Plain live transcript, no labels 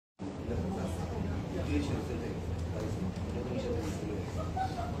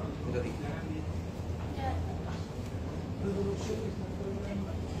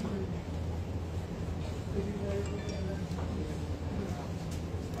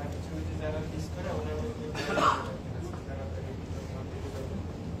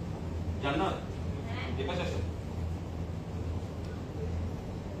জান্নাত এ পাশে আসো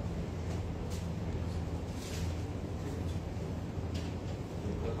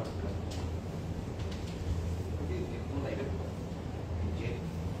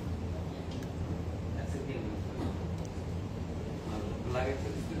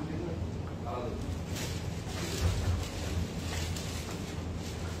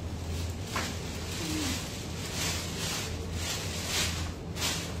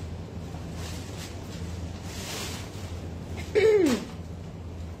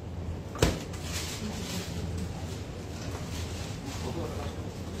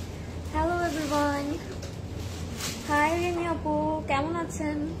Hello everyone. Hi Remi Apu, কেমন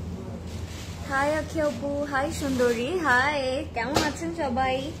আছেন? Hi Akhi Apu, hi Sundari, hi, কেমন আছেন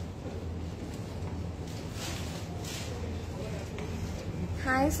সবাই?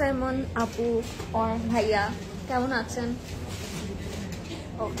 Hi Simon Apu or ভাইয়া, কেমন আছেন?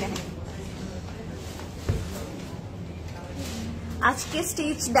 Okay. আজকে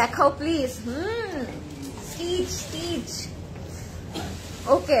স্টিচ দেখাও please. Stitch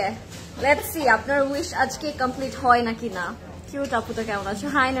okay, let's see আপনার উইশ আজকে কমপ্লিট হয় নাকি না। কিউট আপু তো কেমন আছো?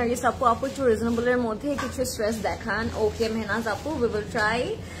 হাই নার্গিস আপু, আপু একটু রিজনেবলের মধ্যে কিছু স্ট্রেস দেখান। ওকে মেহনাজ আপু, we will try.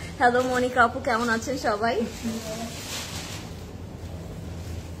 Hello Monika আপু, কেমন আছেন সবাই?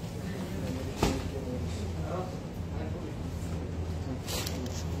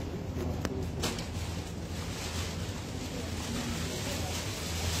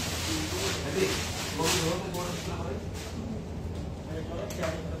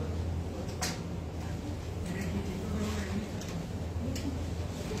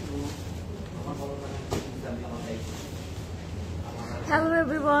 Hello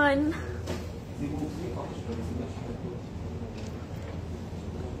everyone.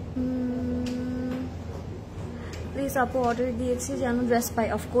 প্লিজ আপু অর্ডার দিয়েছি যেন ড্রেস পাই।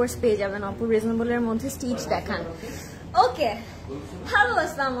 অফকোর্স পেয়ে যাবেন আপু, রিজনেবলের মধ্যে স্টিচ দেখান। ওকে, hello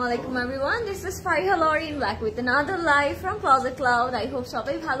assalamu alaikum everyone, this is Fariha Lorin back with another live from Closet Cloud. I hope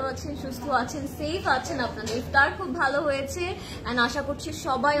সবাই ভালো আছেন, সুস্থ আছেন, সেফ আছেন, আপনাদের ইফতার খুব ভালো হয়েছে এন্ড আশা করছি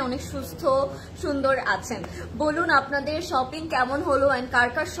সবাই অনেক সুস্থ সুন্দর আছেন। বলুন আপনাদের শপিং কেমন হলো and car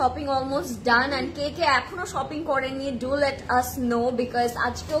car shopping almost done and কে কে এখনো শপিং করেননি, do let us no because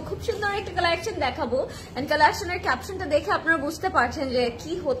আজকেও খুব সুন্দর একটা কালেকশন দেখাবো এন্ড কালেকশনের ক্যাপশনটা দেখে আপনারা বুঝতে পারছেন যে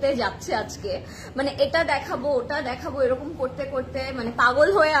কি হতে যাচ্ছে আজকে। মানে এটা দেখাবো ওটা দেখাবো এরকম করতে করতে মানে পাগল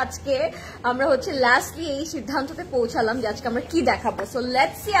হয়ে আজকে আমরা হচ্ছে লাস্টলি এই সিদ্ধান্ততে পৌঁছালাম যে আজকে আমরা কি দেখাবো। সো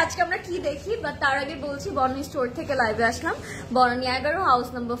লেটস সি আজকে আমরা কি দেখি, বাট তার আগে বলছি বনানী স্টোর থেকে লাইভে আসলাম। Banani 11, house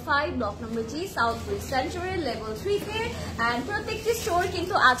number 5, block number জি, সাউথ ব্রিজ সেঞ্চুরি, লেভেল 3 তে। এন্ড প্রত্যেকটি স্টোর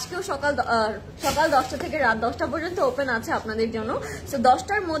কিন্তু আজকেও সকাল 10টা থেকে রাত 10টা পর্যন্ত ওপেন আছে আপনাদের জন্য। সো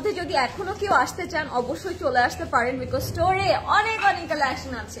 10টার মধ্যে যদি এখনো কেউ আসতে চান অবশ্যই চলে আসতে পারেন বিকজ স্টোরে অনেক অনেক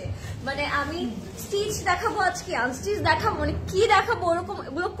কালেকশন আছে। মানে আমি স্টিচ দেখাবো আজকে, আনস্টিচ দেখাবো, মানে কি দেখাবো ওরকম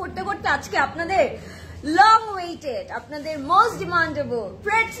এগুলো করতে করতে আজকে আপনাদের লং ওয়েটেড, আপনাদের মোস্ট ডিমান্ডেবল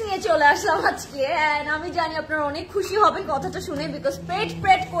প্রেটস নিয়ে চলে আসলাম আজকে। এন্ড আমি জানি আপনারা অনেক খুশি হবেন কথাটা শুনে বিকজ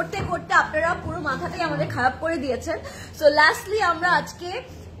প্রেট করতে করতে আপনারা পুরো মাথাটাই আমাদের খারাপ করে দিয়েছেন। সো লাস্টলি আমরা আজকে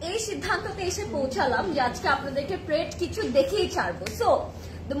এই সিদ্ধান্ততে এসে পৌঁছালাম যে আজকে আপনাদেরকে প্রেট কিছু দেখেই ছাড়বো। So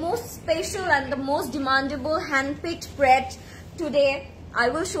the most special and the most demandable হ্যান্ডপিকড প্রেট today I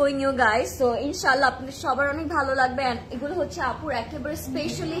will showing you guys. So inshallah আপনাদের সবার অনেক ভালো লাগবে। এন্ড এগুলো হচ্ছে আপুর একেবারে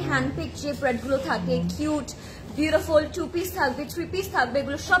স্পেশালি হ্যান্ডপিক যে প্রেট গুলো থাকে, কিউট বিউটিফুল 2 পিস থাকবে, 3 পিস থাকবে,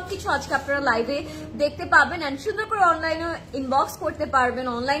 এগুলো সবকিছু আজকে আপনারা লাইভে দেখতে পাবেন এন্ড সুন্দর করে অনলাইনে ইনবক্স করতে পারবেন,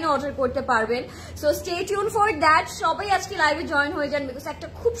 অনলাইনে অর্ডার করতে পারবেন। So stay tune for that. সবাই আজকে লাইভে জয়েন হয়ে যান বিকজ একটা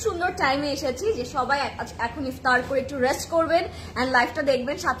খুব সুন্দর টাইমে এসেছি যে সবাই এখন ইফতার করে একটু রেস্ট করবেন এন্ড লাইভটা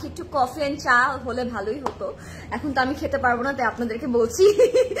দেখবেন, সাথে একটু কফি এন্ড চা হলে ভালোই হতো। এখন তো আমি খেতে পারবো না তাই আপনাদেরকে বলছি।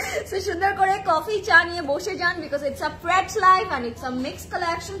 সো সুন্দর করে কফি চা নিয়ে বসে যান because it's a প্রেট live and it's a mixed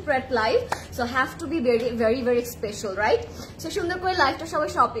collection প্রেট live. So have to be very very very special, right? So সুন্দর করে লাইভটা সবাই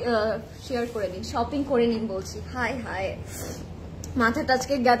শেয়ার করে দিন, শপিং করে নিন বলছি। হাই হাই, মাথাটা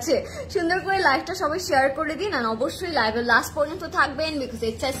আজকে গেছে। সুন্দর করে লাইভটা সবাই শেয়ার করে দিন আর অবশ্যই লাইভের লাস্ট পর্যন্ত থাকবেন because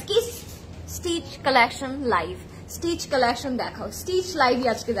it's a stitch collection live. Stitch collection দেখাও, স্টিচ লাইভই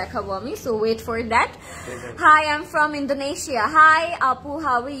আজকে দেখাবো আমি। So wait for that. High, I am from Indonesia. High আপু,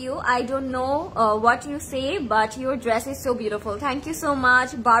 how are you? I don't know what you say but your dress is so beautiful. Thank you so much.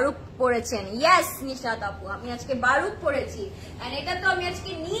 বারুক পরেছেন? Yes Nishat আপু, আমি আজকে বারুক পরেছি and এটা তো আমি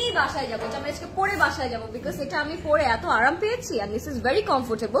আজকে নিয়েই নিয়েই বাসায় যাবো, আমি আজকে পরে বাসায় যাবো, বিকজ এটা আমি পরে এত আরাম পেয়েছি and this is very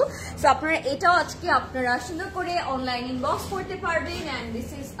comfortable. So আপনারা এটাও আজকে আপনারা সুন্দর করে অনলাইন ইনবক্স করতে পারবেন। And this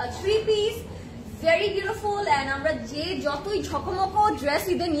is a 3 piece, very beautiful. And আমরা যে যতই ঝকমকো ড্রেস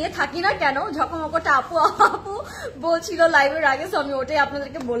ঈদে নিয়ে থাকি না কেন, ঝকমকোটা আপু বলছিল লাইভের আগে, সো আমি ওটাই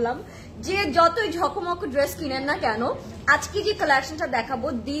আপনাদেরকে বললাম, যে যতই ঝকমকো ড্রেস কিনেন না কেন, আজকে যে কালেকশনটা দেখাবো,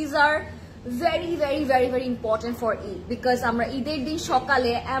 these are very very very very important for Eid, because আমরা ঈদের দিন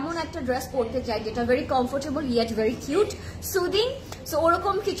সকালে এমন একটা ড্রেস পরতে চাই যেটা very comfortable yet very cute, soothing. So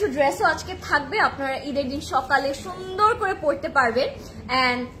ওরকম কিছু ড্রেসও আজকে থাকবে, আপনারা ঈদের দিন সকালে সুন্দর করে পরতে পারবেন।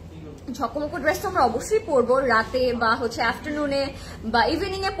 অ্যান্ড ঝকমকো ড্রেস তো আমরা অবশ্যই পরবো রাতে বা হচ্ছে আফটারনুনে বা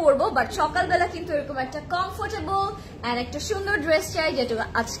ইভিনিং এ পরবো, বাট সকালবেলা কিন্তু এরকম একটা কমফোর্টেবল এন্ড একটা সুন্দর ড্রেস চাই, যেটা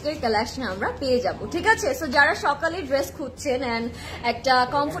আজকের কালেকশনে আমরা পেয়ে যাব। ঠিক আছে, সো যারা সকালে ড্রেস খুঁজছেন এন্ড একটা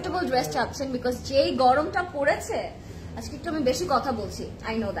কমফোর্টেবল ড্রেস চাচ্ছেন, বিকজ যেই গরমটা পড়েছে, আজকে একটু আমি বেশি কথা বলছি,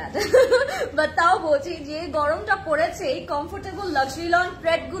 আই নো দ্যাট, বাট তাও বলছি যে গরমটা পড়েছে, এই কমফোর্টেবল লাক্সারি লন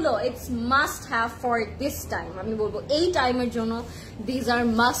প্রেট গুলো it's must have for this time. আমি বলবো এই টাইমের জন্য these are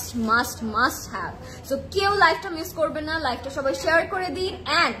must must must have. So কেউ লাইফটা মিস করবে না, লাইফটা সবাই শেয়ার করে দিন।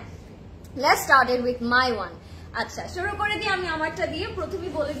 And let's started with my one. আচ্ছা, শুরু করে দিই আমি আমারটা দিয়ে।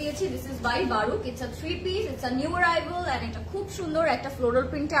 প্রথমেই বলে দিয়েছি this is by বারুক, it's a 3 piece, it's a new arrival and এটা খুব সুন্দর একটা ফ্লোরাল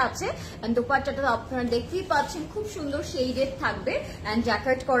প্রিন্টে আছে। অ্যান্ড দোপাট্টাটা আপনারা দেখতেই পাচ্ছেন খুব সুন্দর শেডেড থাকবে অ্যান্ড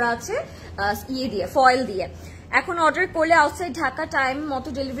জ্যাকেট করা আছে ইয়ে দিয়ে, ফয়েল দিয়ে। এখন অর্ডার করলে আউটসাইড ঢাকা টাইম মতো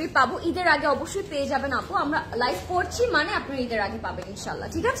ডেলিভারি পাবো, ঈদের আগে অবশ্যই পেয়ে যাবেন আপু। আমরা লাইভ করছি মানে আপনারা ঈদের আগে পাবেন ইনশাল্লাহ।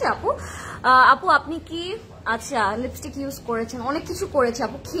 ঠিক আছে আপু। আপু আপনি কি আচ্ছা লিপস্টিক ইউজ করেছেন, অনেক কিছু করেছে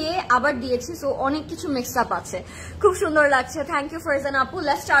আপু, খেয়ে আবার দিয়েছি, সো অনেক কিছু মিক্স আপ আছে, খুব সুন্দর লাগছে। থ্যাংক ইউ ফারজান আপু।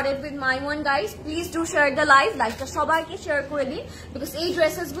 Let's started with my one guys, please do share the লাইভটা সবাইকে শেয়ার করে দিন, বিকজ এই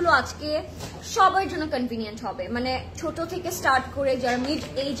ড্রেসেস গুলো আজকে সবার জন্য কনভিনিয়েন্ট হবে, মানে ছোট থেকে স্টার্ট করে যারা মিড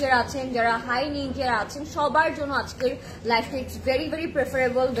এজের আছেন, যারা হাই এজের আছেন, সবার জন্য আজকের লাইফটা it's very very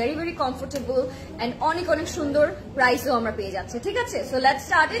preferable, very very comfortable and অনেক অনেক সুন্দর প্রাইসও আমরা পেয়ে যাচ্ছি। ঠিক আছে, সো লেটস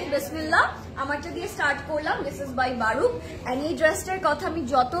স্টার্টেড। বিসমিল্লাহ, আমারটা দিয়ে স্টার্ট করলাম। দিস ইজ বাই বারুক এন্ড এই ড্রেসটার কথা আমি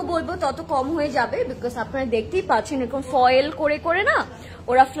যত বলবো তত কম হয়ে যাবে, বিকজ আপনারা দেখতেই পাচ্ছেন এরকম ফয়েল করে করে না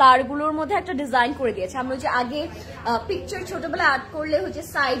ওরা ফ্লাওয়ার গুলোর মধ্যে একটা ডিজাইন করে দিয়েছে। আমরা যে আগে পিকচার ছোটবেলা আর্ট করলে হচ্ছে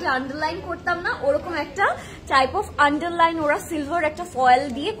সাইডে আন্ডারলাইন করতাম না, ওরকম একটা টাইপ অফ আন্ডারলাইন ওরা সিলভার একটা ফয়েল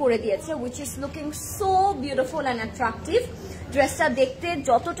দিয়ে করে দিয়েছে, which is looking so beautiful and attractive. ড্রেসটা দেখতে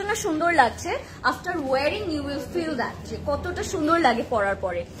যতটা না সুন্দর লাগছে, after wiring you will feel that যে কতটা সুন্দর লাগে পরার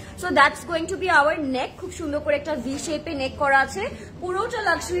পরে। So that's going to B hour নেক, খুব সুন্দর করে একটা ভি শেপে নেক করা আছে, পুরোটা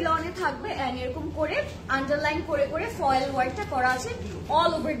লাক্সারি লনে থাকবে অ্যান্ড এরকম করে আন্ডারলাইন করে করে ফয়েল ওয়ার্কটা করা আছে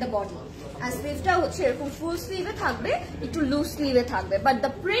অল ওভার দ্য বডি। আর স্লিভটা হচ্ছে এরকম ফুল স্লিভে থাকবে, একটু লুজ স্লিভে থাকবে, but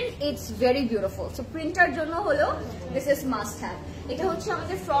the print it's very beautiful. So printer জন্য হলো দিস ইজ মাস্ট হ্যাভ। এটা হচ্ছে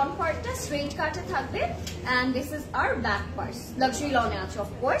আমাদের ফ্রন্ট পার্টটা স্ট্রেট কাটে থাকবে and this is R back part, luxury লনে আছে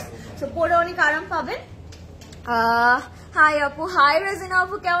অফকোর্স। সো পরে অনেক আরাম পাবেন। হাই আপু, হাই রেজিনা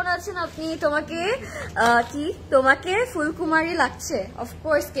আপু, কেমন আছেন আপনি? তোমাকে ফুলকুমারী লাগছে,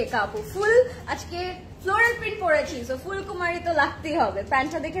 অফকোর্স কেকা আপু, ফুল আজকে ফ্লোরাল প্রিন্ট পরেছি, সো ফুলকুমারী তো লাগতেই হবে।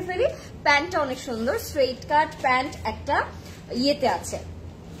 প্যান্টটা দেখে ফেলি, প্যান্টটা অনেক সুন্দর, স্ট্রেট কাট প্যান্ট, একটা ইয়েতে আছে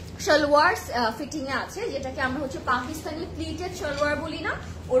সালোয়ার ফিটিং এ আছে, যেটাকে আমরা হচ্ছে পাকিস্তানি প্লিটেড সালোয়ার বলি না,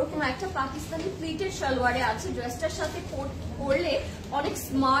 ওরকম একটা পাকিস্তানি প্লিটেড সালোয়ারে আছে। ড্রেসটার সাথে পরলে অনেক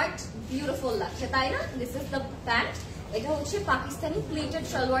স্মার্ট বিউটিফুল লাগছে, তাই না? This is the pant. এটা হচ্ছে পাকিস্তানি প্লিটেড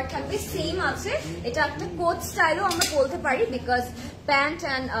সালোয়ার থাকবে, সেম আছে, এটা একটা কোট স্টাইলও আমরা বলতে পারি, বিকজ প্যান্ট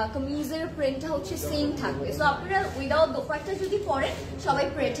অ্যান্ড কামিজের প্রিন্টটা হচ্ছে সেম থাকবে। সো আপনারা উইদাউট দোপাট্টা যদি পরেন সবাই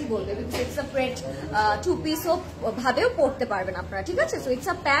প্রেটই বলবে, বিকজ ইটস আ প্রেট 2 পিসও ভাবেও পরতে পারবেন আপনারা। ঠিক আছে, so it's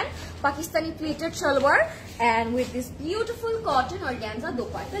a pant, Pakistani pleated salwar and with this beautiful cotton organza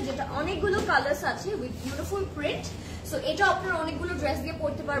dupatta, যেটা অনেকগুলো কালার্স আছে উইথ বিউটিফুল প্রিন্ট। সো এটা আপনারা অনেকগুলো ড্রেস দিয়ে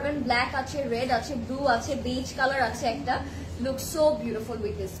পরতে পারবেন, ব্ল্যাক আছে, রেড আছে, ব্লু আছে, বেজ কালার আছে একটা, look so beautiful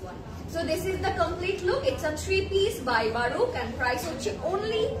with this one. So this is the complete look, it's a 3 piece by বারুক and price হচ্ছে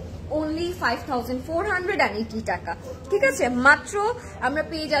only 5480 টাকা। ঠিক আছে, মাত্র আমরা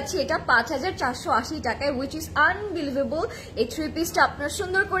পেয়ে যাচ্ছি এটা 5480 টাকায়, উইচ ইজ আনবিলিভেবল। এই 3 পিসটা আপনারা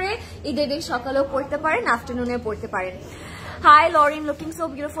সুন্দর করে ঈদের দিন সকালেও পরতে পারেন, আফটারনুনে পরতে পারেন। High লরিন, looking so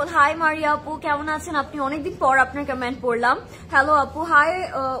beautiful. High মারিয়া আপু, কেমন আছেন আপনি? অনেকদিন পর আপনার কমেন্ট পড়লাম। হ্যালো আপু। হাই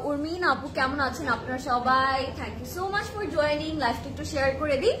উর্মিন আপু, কেমন আছেন আপনারা সবাই? Thank you so much for joining. লাইভটা একটু শেয়ার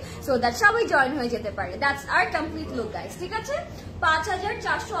করে দিন সো দ্যাট সবাই জয়েন হয়ে যেতে পারে। That's R complete look guys. ঠিক আছে,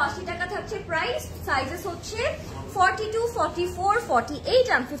 5480 টাকা থাকছে প্রাইস। সাইজেস হচ্ছে 42, 44, 48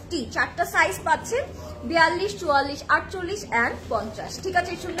 and 50, চারটা সাইজ পাচ্ছেন। 42, 44, 48 and 50 ঠিক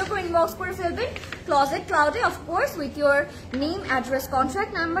আছে সুন্দর করে ইনবক্স করে ফেলবেন closet ক্লাউডে of course with your name address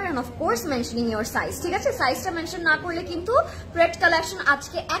contract number end of course mentioning your size ঠিক আছে সাইজটা মেনশন না করলে কিন্তু প্রেট কালেকশন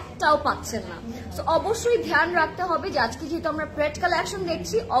আজকে একটাও পাচ্ছেন না সো অবশ্যই ধ্যান রাখতে হবে যে আজকে যেহেতু আমরা প্রেট কালেকশন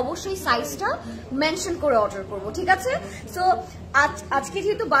দেখছি অবশ্যই সাইজটা মেনশন করে অর্ডার করব ঠিক আছে সো আজকে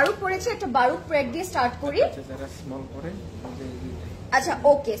যেহেতু বারুক পড়েছে একটা বারুক প্রেট দিয়ে স্টার্ট করি যারা স্মল করে আচ্ছা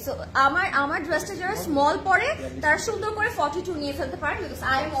ওকে সো আমার ড্রেসটা যারা স্মল পরে তারা সুন্দর করে 42 নিয়ে ফেলতে পারেন because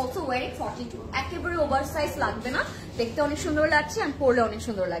I am also wiring 42 একেবারে ওভার সাইজ লাগবে না দেখতে অনেক সুন্দর লাগছে আর পরলে অনেক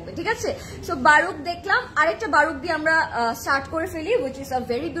সুন্দর লাগবে ঠিক আছে সো বারুক দেখলাম আরেকটা বারুক দিয়ে আমরা স্টার্ট করে ফেলি which is a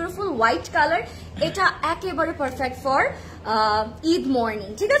very beautiful white colour এটা একেবারে পারফেক্ট ফর ঈদ মর্নিং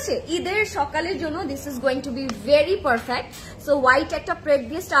ঠিক আছে ঈদের সকালের জন্য this is going to be very perfect so white একটা প্রেট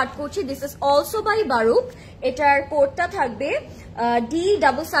দিয়ে স্টার্ট করছি দিস ইজ অলসো বাই বারুক এটার কোডটা থাকবে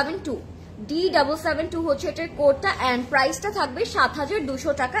D772 D772 হচ্ছে এটার কোডটা এন্ড প্রাইসটা থাকবে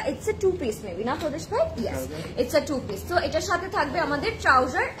 7200 টাকা ইটস এ 2 পিস মেবি না প্রদেশ ভাই ইয়েস ইটস এ 2 পিস তো এটার সাথে থাকবে আমাদের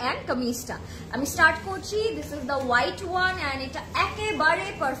ট্রাউজার এন্ড কামিজটা আমি স্টার্ট করছি this is the white one and এটা একেবারে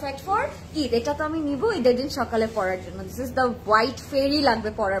পারফেক্ট ফর ঈদ এটা তো আমি নিব ঈদের দিন সকালে পরার জন্য দিস ইজ দ্য হোয়াইট ফেরি লাগবে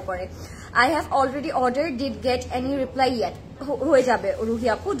পরার পরে I have already ordered did get any reply yet হয়ে যাবে রুহি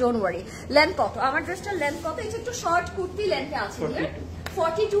আপু ডোন্ট ওয়ারি লেন্থ কত আমার ড্রেসটার লেন্থ কত এটা একটু শর্ট কুর্তি লেন্থে আছে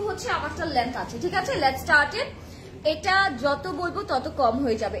 42 হচ্ছে আমারটা লেন্থ আছে ঠিক আছে লেটস স্টার্ট ইট এটা যত বলবো তত কম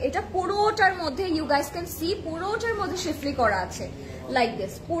হয়ে যাবে এটা পুরোটার মধ্যে ইউ গাইস ক্যান সি পুরোটার মধ্যে শিফলি করা আছে লাইক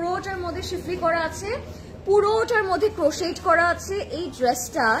দিস পুরোটার মধ্যে শিফলি করা আছে পুরোটার মধ্যে ক্রোশেট করা আছে এই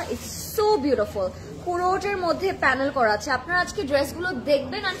ড্রেসটা ইটস সো বিউটিফুল পুরোটার মধ্যে প্যানেল করা আছে আপনারা আজকে ড্রেসগুলো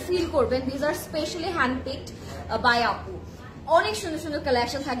দেখবেন আর ফিল করবেন this R specially hand picked by আপু অনেক সুন্দর সুন্দর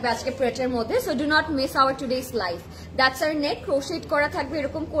কালেকশন থাকবে আজকে প্রেটের মধ্যে so do not miss hour today's life that's our neck crochet করা থাকবে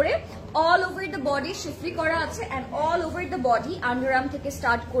এরকম করে অল ওভার দ্য বডি শিফলি করা আছে and all over the body underarm থেকে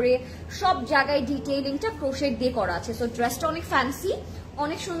স্টার্ট করে সব জায়গায় ডিটেইলিংটা ক্রোশেট দিয়ে করা আছে সো ড্রেসটা অনেক ফ্যান্সি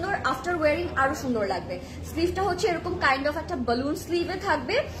অনেক সুন্দর আফটার ওয়ারিং আরো সুন্দর লাগবে স্লিভটা হচ্ছে এরকম কাইন্ড অফ একটা বালুন স্লিভে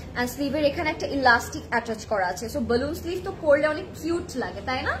থাকবে এন্ড স্লিভের এখানে একটা ইলাস্টিক অ্যাটাচ করা আছে সো বালুন স্লিভ তো পরলে অনেক কিউট লাগে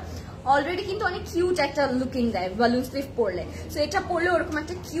তাই না অলরেডি কিন্তু অনেক কিউট একটা লুকিং দেয় বালুন স্লিভ পরলে সো এটা পরলে ওরকম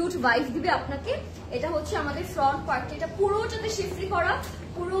একটা কিউট ভাইব দিবে আপনাকে এটা হচ্ছে আমাদের ফ্রন্ট পার্ট এটা পুরোটাতে শিফলি করা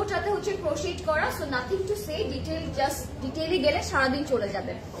পুরোটাতে হচ্ছে ক্রোশেট করা so nothing to say detail just ডিটেইলে গেলে সারাদিন চলে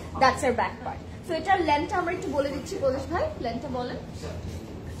যাবে দ্যাটস এর ব্যাক পার্ট সো এটার লেন্থটা আমরা একটু বলে দিচ্ছি প্রদেশ ভাই লেন্থটা বলেন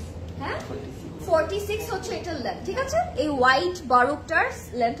হ্যাঁ 46 হচ্ছে এটার লেন্থ ঠিক আছে এই হোয়াইট বারুকটার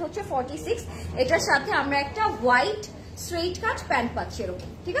লেন্থ হচ্ছে 46 এটার সাথে আমরা একটা হোয়াইট স্ট্রেইট কাট প্যান্ট পাচ্ছি এরকম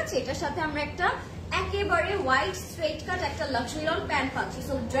ঠিক আছে এটার সাথে আমরা একটা একেবারে হোয়াইট স্ট্রেইট কাট একটা লাক্সারি লন প্যান্ট পাচ্ছি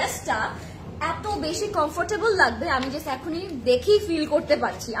সো ড্রেসটা এত বেশি কমফোর্টেবল লাগবে আমি জাস্ট এখনই দেখেই ফিল করতে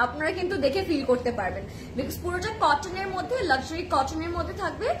পারছি আপনারা কিন্তু দেখে ফিল করতে পারবেন বিকজ পুরোটা কটনের মধ্যে লাক্সারি কটনের মধ্যে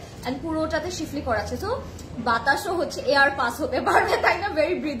থাকবে এন্ড পুরোটাতে শিফলি করা আছে সো বাতাসও হচ্ছে এয়ার পাস হতে পারবে তাই না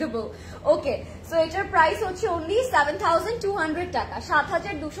ভেরি ব্রিথেবল ওকে সো এটার প্রাইস হচ্ছে অনলি 7200 টাকা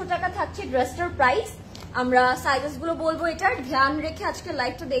 7200 টাকা থাকছে ড্রেসটার প্রাইস আমরা সাইজেস গুলো বলবো এটার ধ্যান রেখে আজকে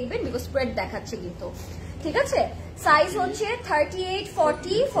লাইভটা দেখবেন বিকজ স্প্রেড দেখাচ্ছে কিন্তু ঠিক আছে সাইজ হচ্ছে 38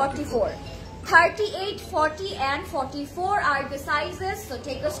 40 44 38, 40 and 44 are the sizes. So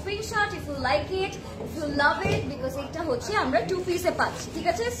take a screenshot if you like it, if you love it because এটা হচ্ছে আমরা 2 পিসে পাচ্ছি ঠিক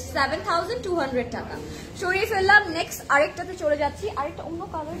আছে 7200 টাকা সরিয়ে ফেললাম নেক্সট আরেকটাতে চলে যাচ্ছি আরেকটা অন্য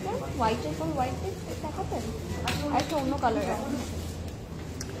কালার দেন হোয়াইট এর হোয়াইট দেখাতে আরেকটা অন্য colour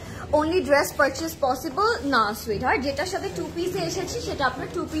only dress purchase possible না সুইটহার্ট যেটার সাথে 2 পিসে এসেছি সেটা আপনার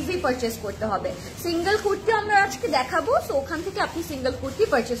 2 পিসেই পারচেজ করতে হবে সিঙ্গেল কুর্তি আমরা আজকে দেখাবো সো ওখান থেকে আপনি সিঙ্গেল কুর্তি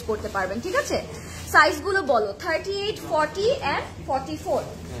পারচেজ করতে পারবেন ঠিক আছে সাইজগুলো বলো 38 40 and 44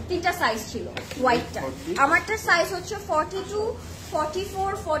 তিনটা সাইজ ছিল হোয়াইটটা আমারটার সাইজ হচ্ছে 42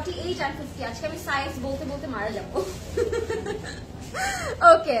 44 48 and 50 আজকে আমি সাইজ বলতে বলতে মারা যাবো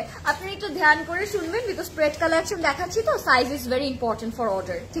ওকে আপনি একটু ধ্যান করে শুনবেন বিকজ প্রেট কালেকশন দেখাচ্ছি তো size is very important for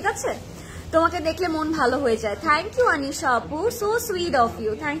order ঠিক আছে তোমাকে দেখলে মন ভালো হয়ে যায় থ্যাংক ইউ আনিশা আপু so sweet of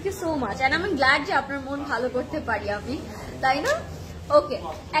you thank you so much and আমি গ্ল্যাড যে আপনার মন ভালো করতে পারি আমি তাই না ওকে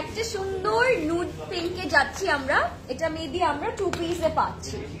একটা সুন্দর নুড পিঙ্কে যাচ্ছি আমরা এটা মেবি আমরা 2 পিসে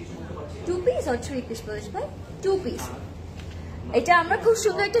পাচ্ছি 2 পিস আর 3 পিস বলিস ভাই 2 পিস এটা আমরা খুব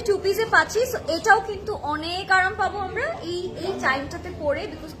সুন্দর একটা 2 পিসে পাচ্ছি সো এটাও কিন্তু অনেক আরাম পাবো আমরা এই টাইমটাতে পরে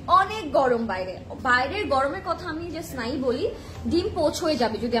বিকজ অনেক গরম বাইরের গরমের কথা আমি জাস্ট নাই বলি ডিম পোচ হয়ে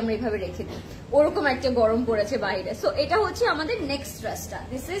যাবে যদি আমরা এভাবে রেখে দিই ওরকম একটা গরম পড়েছে বাইরে সো এটা হচ্ছে আমাদের নেক্সট ড্রেসটা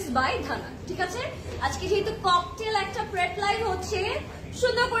দিস ইজ বাই ধানা ঠিক আছে আজকে যেহেতু ককটেল একটা প্রেট লাইভ হচ্ছে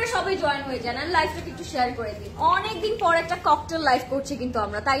সুন্দর করে সবাই জয়েন হয়ে যান আর লাইভটাকে একটু শেয়ার করে দিন। অনেকদিন পর একটা ককটেল লাইভ করছি কিন্তু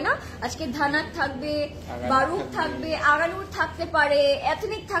আমরা, তাই না? আজকে ধানাক থাকবে, বারুক থাকবে, আগানুর থাকতে পারে,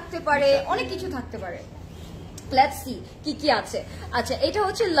 এথনিক থাকতে পারে, অনেক কিছু থাকতে পারে। লেটস সি কি কি আছে। আচ্ছা, এটা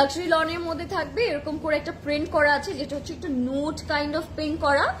হচ্ছে লাক্সারি লনের মধ্যে থাকবে, এরকম করে একটা প্রিন্ট করা আছে যেটা হচ্ছে একটু নুড কাইন্ড অফ পিঙ্ক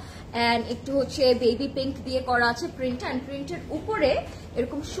করা এন্ড একটু হচ্ছে বেবি পিঙ্ক দিয়ে করা আছে প্রিন্ট, এন্ড প্রিন্টের উপরে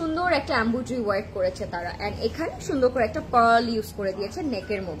এরকম সুন্দর একটা এমব্রয়ডারি ওয়ার্ক করেছে তারা, এন্ড এখানে সুন্দর করে একটা পার্ল ইউজ করে দিয়েছে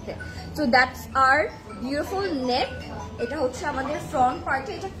নেকের মধ্যে। সো দ্যাটস আর বিউটিফুল নেক। এটা হচ্ছে আমাদের ফ্রন্ট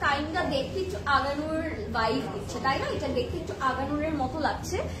পার্টে, এটা কাইন্ডা দেখতে একটু আগানুর ভাইব দিচ্ছে, তাই না? এটা দেখতে একটু আগানুরের মতো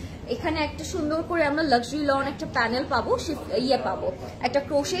লাগছে। এখানে একটা সুন্দর করে আমরা লাক্সারি লন একটা প্যানেল পাবো, পাবো একটা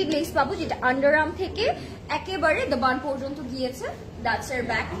ক্রোশেড লেস পাবো যেটা আন্ডার আর্ম থেকে একেবারে দবান পর্যন্ত গিয়েছে। দ্যাটস এর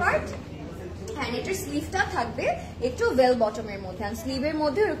ব্যাক পার্ট। হ্যাঁ, এটার স্লিভটা থাকবে একটু ওয়েল বটমের মধ্যে, আর স্লিভের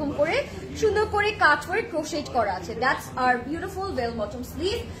মধ্যে এরকম করে সুন্দর করে কাট করে ক্রোশেড করা আছে। That's R beautiful well bottom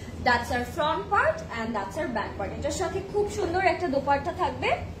sleeve. That's R front part and that's R back part. এটার সাথে খুব সুন্দর একটা দোপাট্টা থাকবে।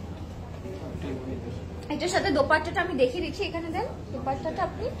 এটার সাথে দোপাট্টাটা আমি দেখিয়ে দিচ্ছি, এখানে দেন দোপাট্টাটা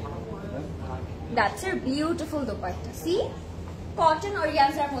আপনি। That's R beautiful dupatta, C cotton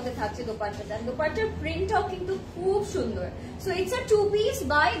organza মধ্যে থাকছে দোপাট্টাটা। দোপাট্টার প্রিন্টটাও কিন্তু খুব সুন্দর। So it's a 2 piece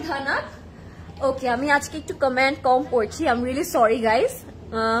by ধানাক। ওকে, আমি আজকে একটু কমেন্ট কম পড়ছি, I am really sorry guys.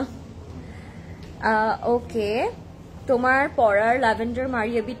 ওকে, তোমার পরার ল্যাভেন্ডার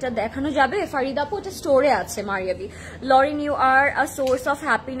মারিয়াবিটা দেখানো যাবে? ফারিদা আপু, এটা স্টোরে আছে Maria B. লরিন, you R a source of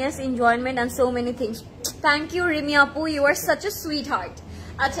happiness, enjoyment and so many things. Thank you Rimi আপু, you are such a sweet heart.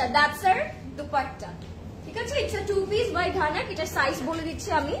 আচ্ছা, দ্যাটস আর দুপাট্টা, ঠিক আছে? It's a 2 piece by ধানাক। এটার সাইজ বলে দিচ্ছি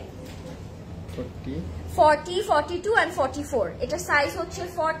আমি, 40, 42 and 44. এটার সাইজ হচ্ছে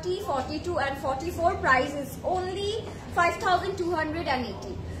 40, 42 and 44. প্রাইস ইজ অনলি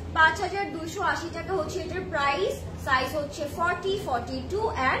 5280, 5280 টাকা হচ্ছে এটার প্রাইস। সাইজ হচ্ছে 40, 42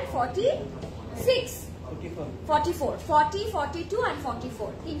 and 46, 44, 40, 42 and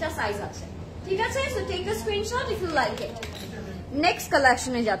 44 তিনটা সাইজ আছে, ঠিক আছে? So take a screenshot if you like it. Next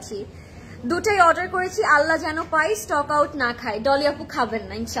কালেকশনে যাচ্ছি। দুটাই অর্ডার করেছি, আল্লাহ যেন পাই স্টক আউট না খাই। ডলি আপু খাবেন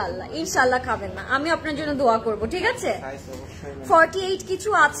না, ইনশাল্লাহ ইনশাল্লাহ খাবেন না, আমি আপনার জন্য দোয়া করব, ঠিক আছে? 48 কিছু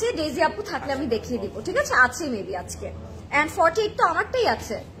আছে, ডেজি আপু থাকলে আমি দেখিয়ে দিব, ঠিক আছে? আছে মেবি আজকে। এন্ড 48 তো আমারটাই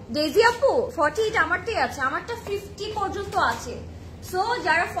আছে ডেজি আপু, 48 আমারটাই আছে, আমারটা 50 পর্যন্ত আছে। সো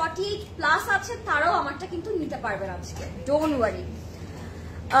যারা 48 প্লাস আছে তারাও আমারটা কিন্তু নিতে পারবেন আজকে, ডোন্ট ওয়ারি।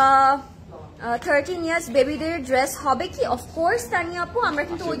 13 ইয়ার্স বেবিদের ড্রেস হবে কি? অফকোর্স তানিয়া আপু, আমরা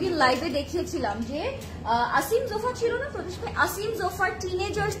কিন্তু ওই দিন লাইভে দেখিয়েছিলাম যে আসিম জোফা ছিল না প্রদেশ ভাই, আসিম জোফার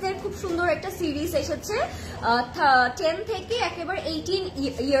টিনেজার্সদের খুব সুন্দর একটা সিরিজ এসেছে, 10 থেকে একেবারে 18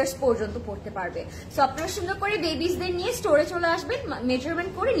 ইয়ার্স পর্যন্ত পড়তে পারবে। সো আপনারা সুন্দর করে বেবিসদের নিয়ে স্টোরে চলে আসবেন,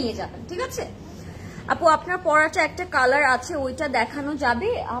 মেজারমেন্ট করে নিয়ে যাবেন, ঠিক আছে? আপু, আপনার পরাটা একটা কালার আছে, ওইটা দেখানো যাবে?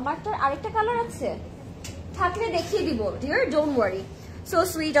 আমারটার আরেকটা কালার আছে, থাকলে দেখিয়ে দিব deer, don't worry. So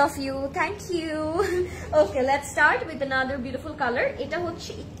sweet of you, thank you. Okay, let's start with another beautiful color. এটা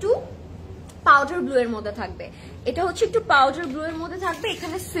হচ্ছে একটু পাউডার ব্লু এর মধ্যে থাকবে, এটা হচ্ছে একটু পাউডার ব্লু এর মধ্যে থাকবে।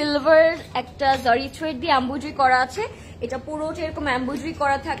 এখানে সিলভার একটা জরি থ্রেড দিয়ে এমব্রয়ডারি করা আছে, এটা পুরোটা এরকম এমব্রয়ডারি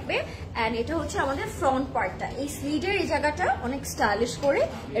করা থাকবে। এন্ড এটা হচ্ছে আমাদের ফ্রন্ট পার্টটা, এই স্লিডের এই জায়গাটা অনেক স্টাইলিশ করে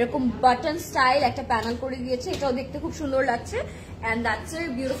এরকম বাটন স্টাইল একটা প্যানেল করে দিয়েছে, এটাও দেখতে খুব সুন্দর লাগছে। এন্ড দ্যাটস এ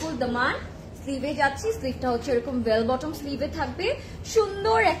বিউটিফুল দামান। স্লিভে যাচ্ছি, স্লিভটা হচ্ছে এরকম ওয়েল বটম স্লিভে থাকবে,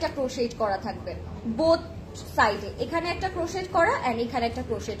 সুন্দর একটা ক্রোশেড করা থাকবে বোথ সাইডে, এখানে একটা ক্রোশেড করা এন্ড এখানে একটা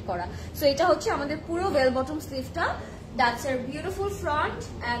ক্রোশেড করা। সো এটা হচ্ছে আমাদের পুরো well bottom স্লিভটা। That's R beautiful front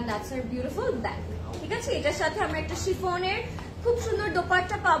end that's R beautiful back, ঠিক আছে? এটার সাথে আমরা একটা শিফনের খুব সুন্দর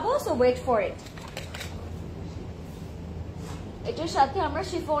দোপাট্টা পাবো, সো ওয়েট ফর ইট। এটার সাথে আমরা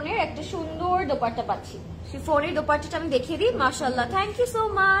শিফনের একটা সুন্দর দোপাট্টা পাচ্ছি। শিফনের দোপাট্টাটা আমি দেখিয়ে দিই, মাশাআল্লাহ, থ্যাংক ইউ সো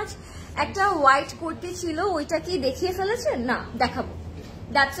মাচ। একটা হোয়াইট কুর্তি ছিল, ওইটা কি দেখিয়ে ফেলেছেন? না, দেখাবো।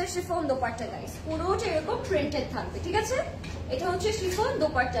 That's a chiffon dupatta guys, পুরোটা এরকম প্রিন্টেড থাকবে, ঠিক আছে? এটা হচ্ছে শিফন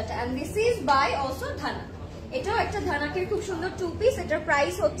দোপাট্টাটা and this is by also ধানাক। এটাও একটা ধানাকের খুব সুন্দর 2 পিস। এটার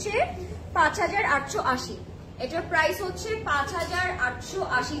প্রাইস হচ্ছে 5880, এটার প্রাইস হচ্ছে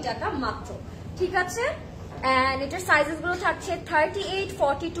 5880 টাকা মাত্র, ঠিক আছে? এন্ড এটার সাইজেস গুলো থাকছে 38,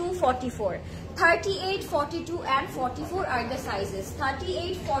 42, 44, 38, 42 and 44 are the sizes.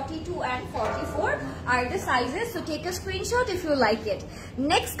 38, 42 and 44 are the sizes. So take a screenshot if you like it.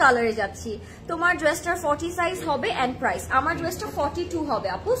 Next color এ যাচ্ছি। তোমার ড্রেসটার 40 সাইজ হবে and price। আমার ড্রেসটা 42 হবে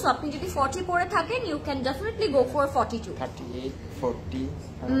আপু। সো আপনি যদি 40 পরে থাকেন, you can definitely go for 42. 38, 40.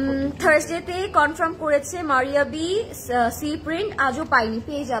 থার্সডেতে confirm করেছে মারিয়াবি সি প্রিন্ট, আজও পাইনি,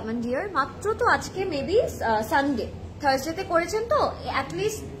 পেয়ে যাবেন ডিয়ার, মাত্র তো আজকে মেবি সানডে, থার্সডেতে করেছেন তো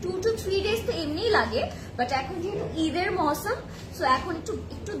অ্যাটলিস্ট 2 to 3 ডেজ তো এমনিই লাগে, বাট এখন যেহেতু ঈদের মৌসুম, সো এখন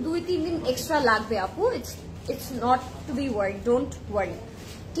একটু 2-3 দিন এক্সট্রা লাগবে আপু। It's not to B worry, don't worry,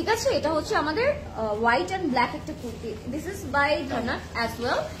 ঠিক আছে। এটা হচ্ছে আমাদের হোয়াইট অ্যান্ড ব্ল্যাক একটা kurti, this is by ধানা as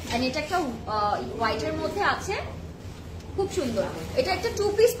well, and এটা একটা হোয়াইটের মধ্যে আছে, খুব সুন্দর। এটা একটা 2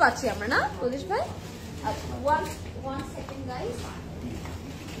 পিস পাচ্ছি আমরা না প্রদেশ ভাই? আচ্ছা, one second guys,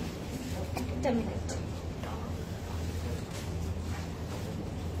 একটা মিনিট।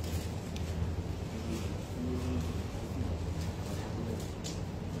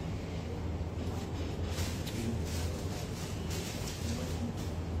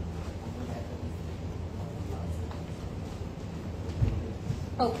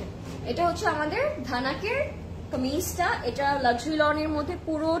 ওকে, এটা হচ্ছে আমাদের ধানাকের কামিজটা। এটা লাক্সারি লনের মধ্যে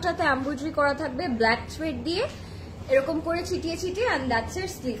পুরোটাতে এমব্রয়ডারি করা থাকবে ব্ল্যাক থ্রেড দিয়ে, এরকম করে ছিটিয়ে ছিটিয়ে, এন্ড দ্যাটস এর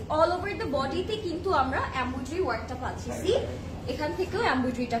স্লিভ। অল ওভার দ্য বডিতে কিন্তু আমরা এমব্রয়ডারি ওয়ার্কটা পাচ্ছি। সি, এখান থেকেও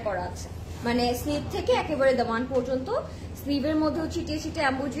এমব্রয়ডারিটা করা আছে, মানে স্লিভ থেকে একেবারে দামান পর্যন্ত স্লিভের মধ্যেও ছিটিয়ে ছিটিয়ে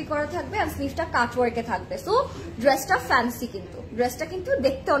এমব্রয়ডারি করা থাকবে, আর স্লিভটা কাট ওয়ার্কে থাকবে। সো ড্রেসটা ফ্যান্সি, কিন্তু ড্রেসটা কিন্তু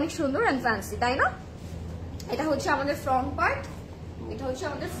দেখতে অনেক সুন্দর এন্ড ফ্যান্সি, তাই না? এটা হচ্ছে আমাদের ফ্রন্ট পার্ট, এটা হচ্ছে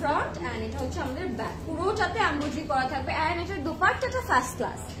আমাদের ফ্রন্ট, এন্ড এটা হচ্ছে আমাদের ব্যাক, পুরোটাতে এমব্রয়ডারি করা থাকবে। এন্ড এটার দোপাট্টাটা ফার্স্ট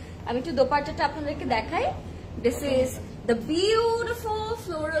ক্লাস। আমি একটু দোপাট্টাটা আপনাদেরকে দেখাই। This is the beautiful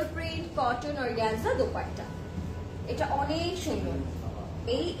floral print cotton organza dupatta. এটা অনেক সুন্দর,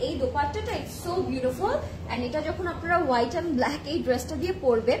 এই দোপাট্টাটা ইটস সো বিউটিফুল। এন্ড এটা যখন আপনারা হোয়াইট এন্ড ব্ল্যাক এই ড্রেসটা দিয়ে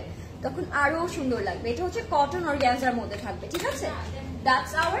পরবেন তখন আরো সুন্দর লাগবে। এটা হচ্ছে কটন অর্গানজার মধ্যে থাকবে, ঠিক আছে?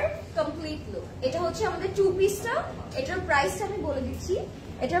 That's our complete look. এটা হচ্ছে আমাদের 2 পিসটা। এটার প্রাইসটা আমি বলে দিচ্ছি।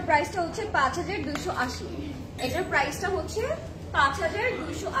 এটার প্রাইসটা হচ্ছে 5280। এটার প্রাইসটা হচ্ছে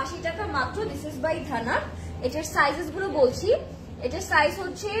 5280 টাকা মাত্র। This is by ধানা। এটার সাইজেস গুলো বলছি। এটার সাইজ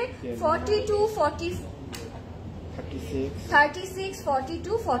হচ্ছে 42, 40, 36,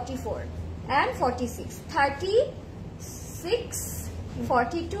 42, 44 and 46, 36,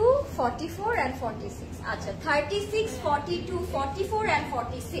 42, 44 and 46। আচ্ছা, 36, 42, 44 and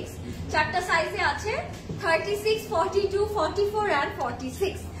 46 চারটা সাইজে আছে। 36, 42, 44 and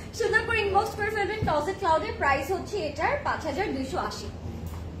 46 সুন্দর করে ইনবক্স করে ফেলবেন। ক্লজেট ক্লাউডের প্রাইস হচ্ছে এটার 5280,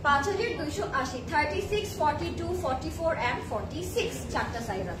 5280। 36, 42, 44 and 46 চারটা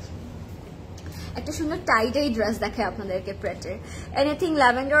সাইজ আছে। একটা সুন্দর টাইডাই ড্রেস দেখায় আপনাদেরকে প্রেটের। এনিথিং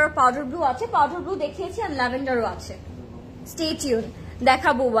ল্যাভেন্ডার আর পাউডার ব্লু আছে, পাউডার ব্লু দেখিয়েছি আর ল্যাভেন্ডারও আছে। স্টে টিউন,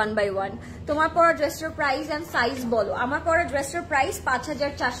 দেখাবো 1 by 1। তোমার পরা ড্রেসটার প্রাইস এন্ড সাইজ বলো। আমার পরা ড্রেসটার প্রাইস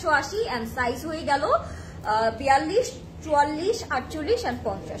 5480 এন্ড সাইজ হয়ে গেল 42, 44, 48 এন্ড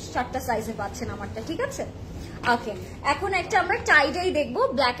 50। চারটা সাইজে পাচ্ছেন আমারটা, ঠিক আছে? ওকে, এখন একটা আমরা টাইডাই দেখবো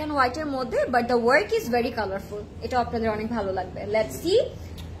ব্ল্যাক এন্ড হোয়াইট এর মধ্যে, but the work is very colourful. এটা আপনাদের অনেক ভালো লাগবে। Let's see.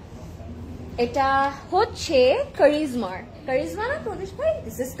 এটা হচ্ছে কারিজমা না প্রদেশ ভাই?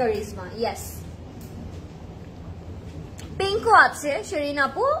 This is charisma, yes. পিঙ্কও আছে, শেরিন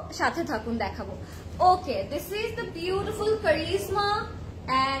আপু সাথে থাকুন, দেখাবো। ওকে, this is the beautiful charisma.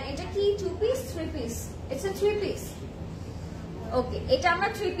 And এটা কি 2 piece 3 piece? It's a 3 piece. ওকে, এটা আমরা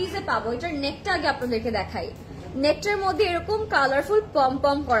 3 পিসে পাবো। এটার নেকটা আগে আপনাদেরকে দেখাই। নেকটার মধ্যে এরকম কালারফুল পম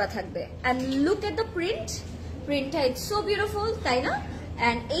পম করা থাকবে। এন্ড লুক এট দ্য প্রিন্টটা ইটস সো বিউটিফুল, তাই না?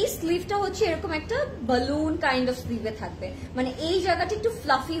 এন্ড এই স্লিভটা হচ্ছে এরকম একটা বালুন কাইন্ড অফ স্লিভে থাকবে, মানে এই জায়গাটা একটু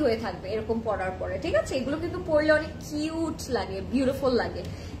ফ্লাফি হয়ে থাকবে এরকম পরার পরে, ঠিক আছে? এগুলো কিন্তু পরলে অনেক কিউট লাগে, বিউটিফুল লাগে।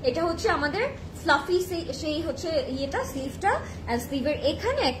 এটা হচ্ছে আমাদের ফ্লাফি সেই হচ্ছে ইয়েটা স্লিভটা। এন্ড স্লিভের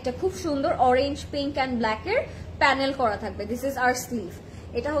এখানে একটা খুব সুন্দর অরেঞ্জ, পিঙ্ক এন্ড ব্ল্যাক এর প্যানেল করা থাকবে। This is our sleeve.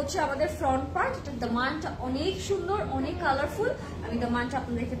 এটা হচ্ছে আমাদের ফ্রন্ট পার্ট। এটার দামানটা অনেক সুন্দর, অনেক কালারফুল। আমি দামানটা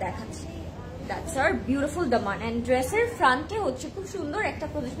আপনাদেরকে দেখাচ্ছি। That's our beautiful daman. And dresser front-এ হচ্ছে খুব সুন্দর একটা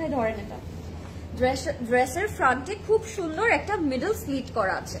প্রদর্শনী ধরেন। এটা ড্রেসের ফ্রন্টে খুব সুন্দর একটা মিডল স্লিট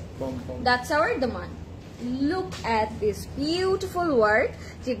করা আছে। That's our daman. Look at this beautiful work,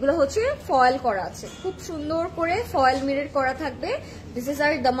 যেগুলো হচ্ছে ফয়েল করা আছে, খুব সুন্দর করে ফয়েল মিরর করা থাকবে। This is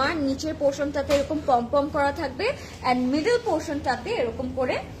our daman. নিচের পোর্শনটাতে এরকম পম পম করা থাকবে, and মিডল পোর্শনটাতে এরকম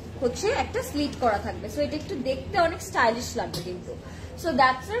করে হচ্ছে একটা স্লিট করা থাকবে। সো এটা একটু দেখতে অনেক স্টাইলিশ লাগবে কিন্তু। So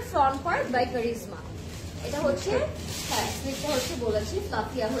that's our front part by Karizma. এটা হচ্ছে হ্যাঁ, স্লিভটা হচ্ছে বলেছি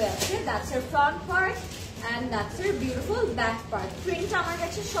ফ্লাফিয়া হয়ে আছে। That's our front part and that's our beautiful back part. প্রিন্টটা আমার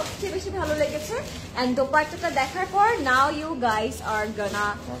কাছে সবচেয়ে বেশি ভালো লেগেছে। And দোপাট্টাটা দেখার পর now you guys are gonna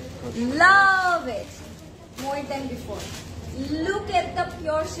love it more than before. Look at the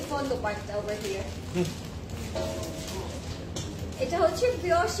pure chiffon dupatta over here. এটা হচ্ছে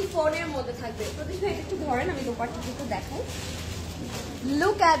পিওর শিফনের মধ্যে থাকবে। প্রদীপ ভাই একটু ধরেন, আমি দোপাট্টা একটু দেখাই।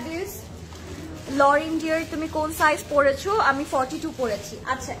 Look at this লরিন ডিয়ার তুমি কোন সাইজ পরেছো? আমি 42 পরেছি।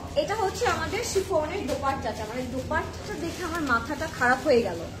 আচ্ছা, এটা হচ্ছে আমাদের শিফনের দোপাট্টাটা, মানে দোপাট্টাটা দেখে আমার মাথাটা খারাপ হয়ে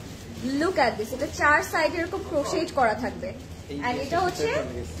গেল। লুক অ্যাট দিস, এটা 4 সাইডে এরকম ক্রোশেট করা থাকবে। আর এটা হচ্ছে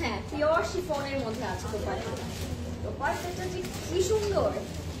হ্যাঁ পিওর শিফনের মধ্যে আছে দোপাট্টাটা। দোপাট্টাটা কি সুন্দর,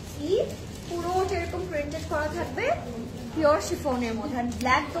 কি পুরোটা এরকম প্রিন্টেড করা থাকবে পিওর শিফনের মধ্যে। আর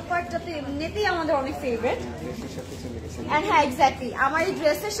ব্ল্যাক দোপাট্টা তো এমনিতেই আমাদের অনেক ফেভারিট। এন্ড হ্যাঁ এক্স্যাক্টলি, আমার এই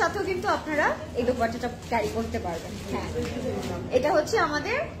ড্রেসের সাথেও কিন্তু আপনারা এই দোপাট্টাটা ক্যারি করতে পারবেন। হ্যাঁ, এটা হচ্ছে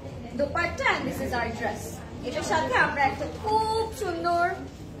আমাদের dupatta and this is our dress. এটার সাথে আমরা একটা খুব সুন্দর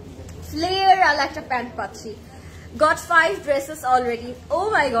ফ্লেয়ার আলা একটা প্যান্ট পাচ্ছি। Got 5 dresses already. Oh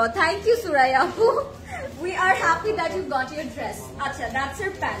my god, thank you Suraya. We are happy that you got your dress. Acha, that's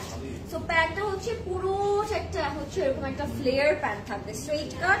your pant. So pant টা হচ্ছে পুরো একটা হচ্ছে এরকম একটা ফ্লেয়ার প্যান্ট থাকবে,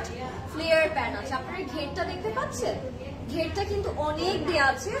 স্ট্রেট কাট ফ্লেয়ার প্যান্ট আছে। আপনারা ঘেরটা দেখতে পাচ্ছেন, ঘেরটা কিন্তু অনেক দেয়া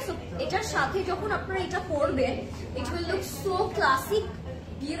আছে। সো এটার সাথে যখন আপনারা এটা পরবেন, it will look so classic,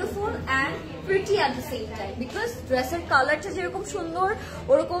 beautiful and pretty at the same time, because ড্রেসের কালারটা যেরকম সুন্দর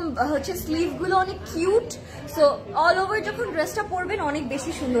ওরকম হচ্ছে স্লিভ গুলো অনেক কিউট। সো অল ওভার যখন ড্রেসটা পরবেন অনেক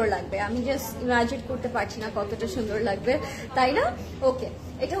বেশি সুন্দর লাগবে। আমি জাস্ট ইমাজিন করতে পারছি না কতটা সুন্দর লাগবে, তাই না? ওকে,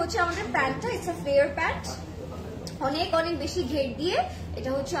 এটা হচ্ছে আমাদের প্যান্টটা, ইটস আ ফ্লেয়ার প্যান্ট, অনেক অনেক বেশি ঘের দিয়ে। এটা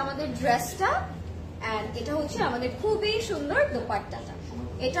হচ্ছে আমাদের ড্রেসটা এন্ড এটা হচ্ছে আমাদের খুবই সুন্দর দোপাট্টাটা।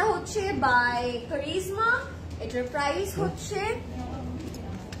 এটা হচ্ছে বাই কারিজমা। এটার প্রাইস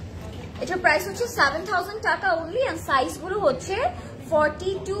হচ্ছে 7,000 টাকা অনলি। এন্ড সাইজ গুলো হচ্ছে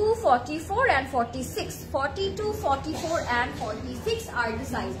 42, 44 and 46. 42, 44 and 46 are the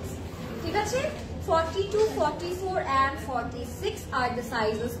sizes. ঠিক আছে, 42, 44 and 46 are the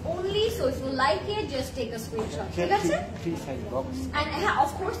sizes only. So if you like it, just take a screenshot. ঠিক আছে, free size box. And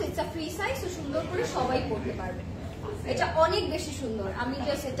of course it's a free size, so সুন্দর করে সবাই পড়তে পারবে। এটা অনেক বেশি সুন্দর, আমি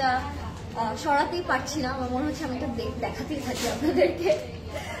জাস্ট এটা সরাতেই পারছি না, আমার মনে হচ্ছে আমি এটা দেখাতেই থাকি আপনাদেরকে।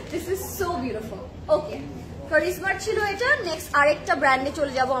 This is so beautiful. Okay, কারিজমার ছিল এটা। নেক্সট আরেকটা ব্র্যান্ডে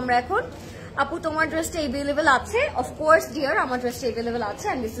চলে যাব আমরা এখন। আপু তোমার ড্রেসটা अवेलेबल আছে? অফ কোর্স ডিয়ার, আমার ড্রেসটা अवेलेबल আছে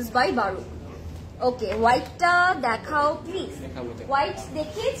and this is by Bahru. ওকে, হোয়াইটটা দেখাও প্লিজ। হোয়াইট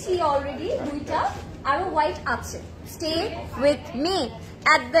দেখেছি অলরেডি দুইটা, আরো হোয়াইট আছে। Stay with me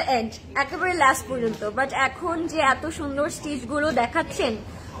at the end, একেবারে লাস্ট পর্যন্ত। বাট এখন যে এত সুন্দর স্টিচ গুলো দেখাচ্ছেন,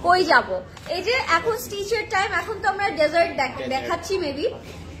 কই যাব? এই যে এখন স্টিচের টাইম, এখন তো আমরা ডেজার্ট দেখাচ্ছি মেবি।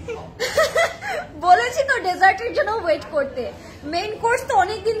 বলেছি তো ডেজার্টের জন্য ওয়েট করতে। মেইন কোর্স তো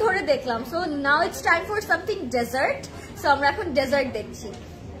অনেকদিন ধরে দেখলাম, so now it's time for something dessert. So আমরা এখন ডেজার্ট দেখছি।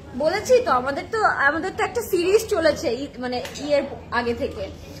 বলেছি তো আমাদের তো একটা সিরিজ চলেছে, মানে ইয়ের আগে থেকে,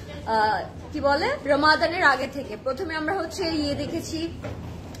 কি বলে, রমাদানের আগে থেকে। প্রথমে আমরা হচ্ছে দেখেছি,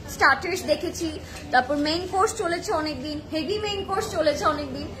 স্টার্টার্স দেখেছি, তারপর মেইন কোর্স চলেছে অনেকদিন, হেভি মেইন কোর্স চলেছে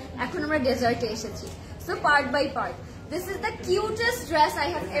অনেকদিন, এখন আমরা ডেজার্টে এসেছি। So part by part. This is the cutest dress I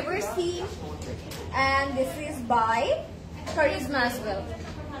have ever seen and this is by Karizma as well.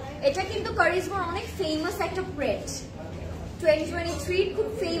 এটা কিন্তু কারিজমার অনেক ফেমাস একটা প্রেট, 2023 খুব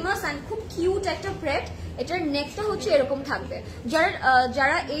ফেমাস এন্ড খুব কিউট একটা প্রেট। এটার নেকটা হচ্ছে এরকম থাকবে।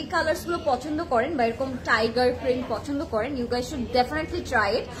 যারা এই কালার্স গুলো পছন্দ করেন বা এরকম টাইগার প্রিন্ট পছন্দ করেন, you guys should definitely try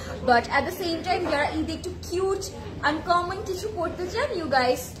it. But at the same time যারা ঈদে একটু কিউট আনকমন কিছু পড়তে চান, you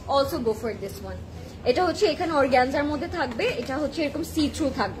guys also go for this one. এটা হচ্ছে এখানে অর্গানজার মধ্যে থাকবে, এটা হচ্ছে এরকম সি থ্রু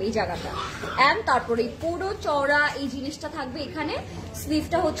থাকবে এই জায়গাটা, এন্ড তারপরে পুরো চওড়া এই জিনিসটা থাকবে এখানে।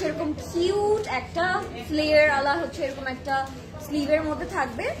 স্লিভটা হচ্ছে এরকম কিউট একটা ফ্লেয়ার আলা হচ্ছে এরকম একটা স্লিভের মধ্যে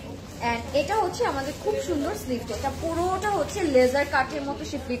থাকবে। এন্ড এটা হচ্ছে আমাদের খুব সুন্দর স্লিভটা, এটা পুরোটা হচ্ছে লেজার কাটের মতো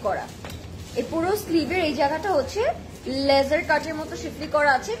শিফলি করা। এই পুরো স্লিভের এই জায়গাটা হচ্ছে লেজার কাটের মতো শিফলি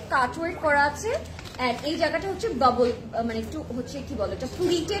করা আছে, কাটওয়ার্ক করা আছে। এন্ড এই জায়গাটা হচ্ছে বাবল, মানে একটু হচ্ছে কি বলে, এটা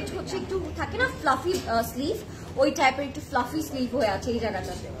প্লিটেড হচ্ছে, একটু থাকে না ফ্লাফি স্লিভ, ওই টাইপের একটু ফ্লাফি স্লিভ হয়ে আছে এই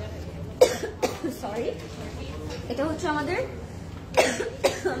জায়গাটাতে। সরি, এটা হচ্ছে আমাদের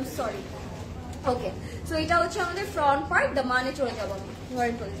সরি ওকে। সো এটা হচ্ছে আমাদের ফ্রন্ট পার্ট। দামানে চলে যাবো আমি,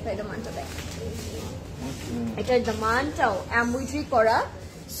 দামানটা দেখ, এটার দামানটাও এমব্রয়ডারি করা,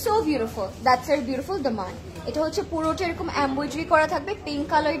 সো বিউটিফুল, দ্যাটস এর বিউটিফুল দামান। এটা হচ্ছে পুরোটা এরকম এমব্রয়ডারি করা থাকবে পিঙ্ক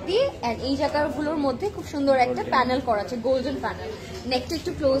কালার দিয়ে, এন্ড এই জায়গাগুলোর মধ্যে খুব সুন্দর একটা প্যানেল করা আছে, গোল্ডেন প্যানেল। নেকটা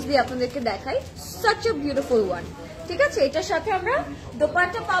একটু ক্লোজ দিয়ে আপনাদেরকে দেখাই, সাচ এ বিউটিফুল ওয়ান। ঠিক আছে, এটার সাথে আমরা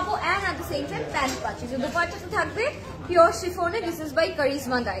দোপাট্টা পাবো and at the same time pant পাচ্ছি। তো দোপাট্টাটা থাকবে pure শিফনে, this is by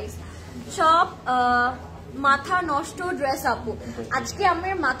charisma guys. সব মাথা নষ্ট ড্রেস আপু, আজকে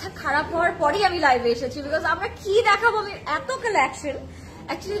আমার মাথা খারাপ হওয়ার পরেই আমি লাইভে এসেছি, বিকজ আমরা কি দেখাবো, আমি এত কালেকশন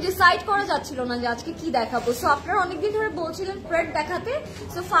অ্যাকচুয়ালি ডিসাইড করা যাচ্ছিল না যে আজকে কি দেখাবো। সো আপনারা অনেকদিন ধরে বলছিলেন প্রেট দেখাতে,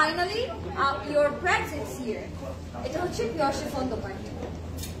 so finally your প্রেট is here. এটা হচ্ছে পিওর শিফন দোপাট্টা,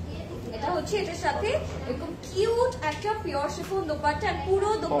 এটা হচ্ছে এটার সাথে এরকম কিউট একটা পিওর শিফন দোপাট্টা, আর পুরো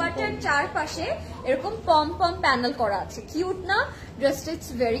দোপাট্টার চারপাশে এরকম পম পম প্যানেল করা আছে। কিউট না ড্রেসটা? It's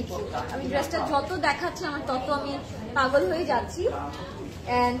very cute. আমি ড্রেসটা যত দেখাচ্ছি আমার তত আমি পাগল হয়ে যাচ্ছি।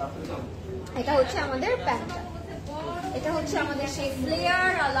 এন্ড এটা হচ্ছে আমাদের প্যান্টটা, এটা হচ্ছে আমাদের সেই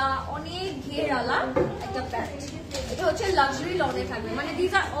ফ্লেয়ার আলা অনেক ঘের আলা একটা প্যান্ট। এটা হচ্ছে লাক্সারি লনে থাকবে, মানে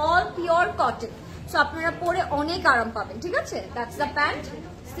this R all pure cotton, so আপনারা পরে অনেক আরাম পাবেন। ঠিক আছে, দ্যাটস দ্য প্যান্ট,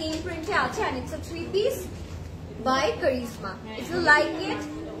 সেম প্রিন্টে আছে, and it's a 3 piece by charisma. If you like it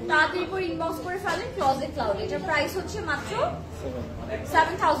তাড়াতাড়ি করে ইনবক্স করে ফেলেন ক্লোজেট ক্লাউড। এটার প্রাইস হচ্ছে মাত্র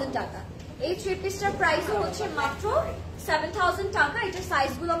 7000 টাকা। এই 3 পিসটার প্রাইসও হচ্ছে মাত্র 7000 টাকা। এটার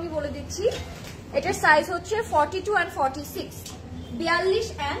সাইজগুলো আমি বলে দিচ্ছি। এটার সাইজ হচ্ছে 42 and 46, 42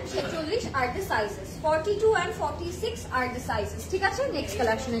 and 46 are the sizes, 42 and 46 are the sizes. ঠিক আছে, নেক্সট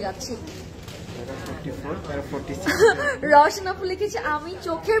কালেকশনে যাচ্ছি। রশনাপু লিখেছে আমি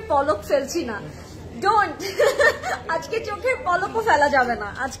চোখের পলক ফেলছি না। ডোন্ট আজকে চোখের পলকও ফেলা যাবে না।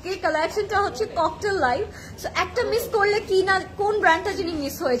 আজকে কালেকশনটা হচ্ছে ককটেল লাইভ, সো একটা মিস করলে কি না কোন ব্র্যান্ডটা যিনি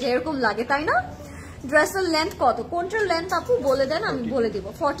মিস হয়ে যায় এরকম লাগে, তাই না? ড্রেসের লেন্থ কত? কোনটার লেন্থ আপু বলে দেন, আমি বলে দিব।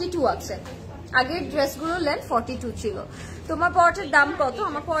 42 আছে, আগের ড্রেসগুলোর লেন্থ 42 ছিল। তোমার পরটার দাম কত?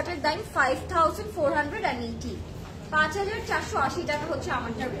 আমার পরটার দাম 5480, 5480 টাকা হচ্ছে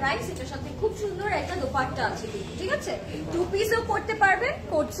আমারটার প্রাইস। এটার সাথে খুব সুন্দর একটা দোপাট্টা আছে, ঠিক আছে? 2 পিসও করতে পারবেন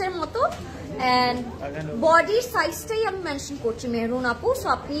কোটসের মতো। এন্ড বডির সাইজটাই আমি মেনশন করছি মেহরুন আপু, সো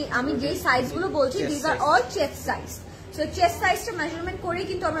আমি যেই সাইজগুলো বলছি this R all chest size, so chest সাইজটা মেজারমেন্ট করেই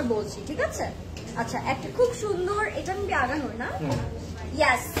কিন্তু আমরা বলছি। ঠিক আছে, আচ্ছা একটা খুব সুন্দর, এটা আমি আগানোর না,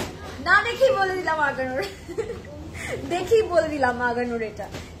 ইয়েস না দেখেই বলে দিলাম আগানোর, দেখেই বলে দিলাম আগানোর।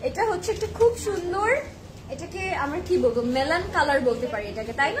 এটা হচ্ছে একটা খুব সুন্দর, এটাকে আমরা কি বলবো, মেলান কালার বলতে পারি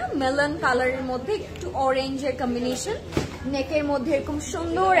এটাকে, তাই না? মেলান কালারের মধ্যে একটু অরেঞ্জের কম্বিনেশন, নেকের মধ্যে এরকম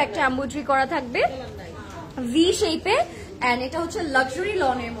সুন্দর একটা এমব্রয়ডারি করা থাকবে ভি শেপে, এন্ড এটা হচ্ছে লাক্সারি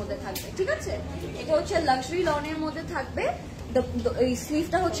লনের মধ্যে থাকবে। ঠিক আছে, এটা হচ্ছে লাক্সারি লনের মধ্যে থাকবে। এই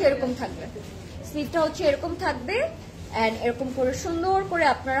স্লিভটা হচ্ছে এরকম থাকবে, স্লিভটা হচ্ছে এরকম থাকবে, এন্ড এরকম করে সুন্দর করে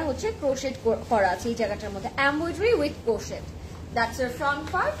আপনারা হচ্ছে ক্রোশেট করা আছে এই জায়গাটার মধ্যে, এমব্রয়ডারি উইথ ক্রোশেট। দ্যাটস এর ফ্রন্ট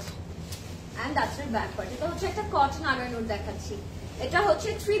পার্ট এন্ড দ্যাটস এর ব্যাক পার্ট। এটা হচ্ছে একটা কটন আগানোর দেখাচ্ছি, এটা হচ্ছে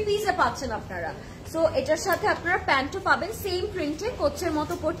 3 পিসে পাচ্ছেন আপনারা। সো এটার সাথে আপনারা প্যান্টও পাবেন সেম প্রিন্টে, কোচের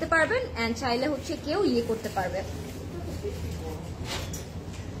মতো পরতে পারবেন, এন্ড চাইলে হচ্ছে কেউ ইয়ে করতে পারবে,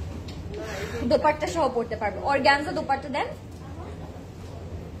 দোপাট্টা সহ পরতে পারবে। অর্গানজা দোপাট্টা দেন।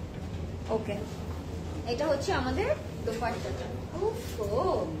 ওকে, এটা হচ্ছে আমাদের দোপাট্টাটা। ওফো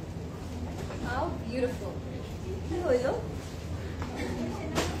হাউ বিউটিফুল। কি হইলো?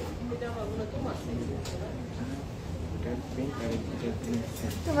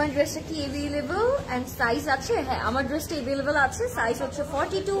 তোমার ড্রেসটা কি अवेलेबल এন্ড সাইজ আছে? হ্যাঁ, আমার ড্রেসটা अवेलेबल আছে, সাইজ হচ্ছে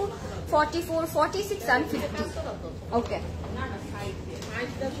 42, 44, 46 and 50। Okay,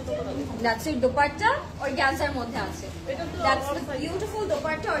 that's it. Dupatta organza মধ্যে আছে, that's the beautiful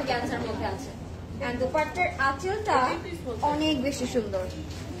dupatta organza মধ্যে আছে। এন্ড দোপাট্টার আঁচলটা অনেক বেশি সুন্দর,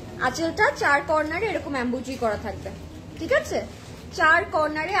 আঁচলটা 4 কর্নারে এরকম এমব্রয়ডারি করা থাকবে। ঠিক আছে, 4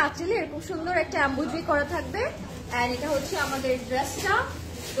 কর্নারে আঁচলে এরকম সুন্দর একটা এমব্রয়ডারি করা থাকবে। এন্ড এটা হচ্ছে আমাদের ড্রেসটা,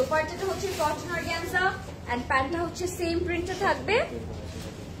 দোপাট্টাটা হচ্ছে কটন অর্গানজা, এন্ড প্যান্টটা হচ্ছে সেম প্রিন্টে থাকবে,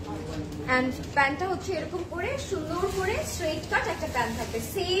 এন্ড প্যান্টটা হচ্ছে এরকম করে সুন্দর করে স্ট্রেট কাট একটা প্যান্ট থাকবে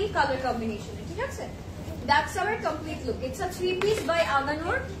সেম কালার কম্বিনেশনে। ঠিক আছে, that's our complete look. It's a 3 piece by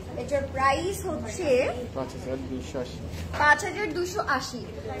আগানোর। এটার প্রাইস হচ্ছে 5280,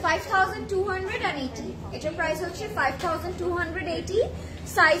 5280। এটার প্রাইস হচ্ছে 5280,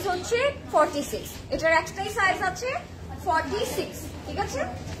 সাইজ হচ্ছে 46। এটার একটাই সাইজ আছে 46। ঠিক আছে,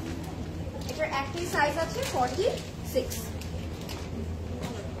 এটার একটাই সাইজ আছে 46,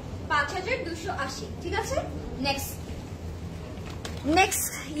 5280। ঠিক আছে,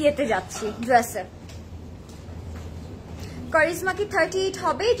 নেক্সট ইয়েতে যাচ্ছি ড্রেসের। কারিজমা কি 38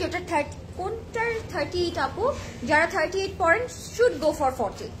 হবে? যেটা কোনটার 38 আপু? যারা 38 পরেন শুড গো ফর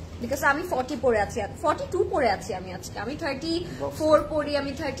 40, বিকজ আমি 40 পরে আছি, 42 পরে আছি আমি আজকে। আমি 34 পরি,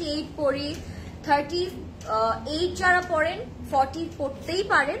 আমি 38 পরি। 38 যারা পরেন 40 পড়তেই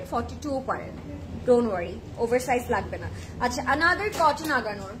পারেন, 42 পারেন, ডোন্ট ওয়ারি, ওভার সাইজ লাগবে না। আচ্ছা, আনাদার কটন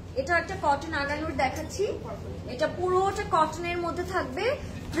আগানোর। এটা একটা কটন আগানোর দেখাচ্ছি, এটা পুরোটা কটনের মধ্যে থাকবে।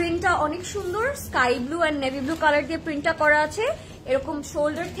 প্রিন্টটা অনেক সুন্দর, sky blue and navy blue colour দিয়ে প্রিন্টটা করা আছে। এরকম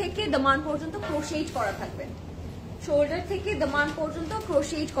শোল্ডার থেকে দামান পর্যন্ত ক্রোশেট করা থাকবে, শোল্ডার থেকে দামান পর্যন্ত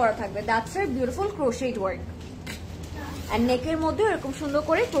ক্রোশেট করা থাকবে। দ্যাটস এর বিউটিফুল ক্রোশেট ওয়ার্ক, এন্ড নেকের মধ্যে এরকম সুন্দর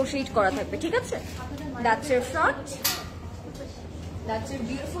করে ক্রোশেট করা থাকবে। ঠিক আছে, দ্যাটস এর front, that's a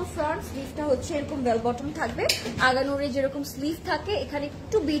beautiful front. স্লিভটা হচ্ছে এরকম বেল বটম থাকবে, আগানুরে যেরকম স্লিভ থাকে এখানে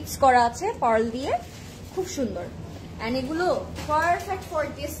একটু বিটস করা আছে পার্ল দিয়ে, খুব সুন্দর। এন্ড এগুলো পারফেক্ট ফর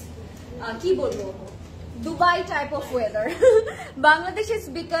দিস কি বলবো Dubai type of weather. Bangladesh is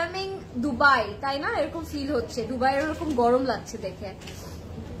becoming Dubai, তাই না? এরকম ফিল হচ্ছে, দুবাই এরকম গরম লাগছে দেখে।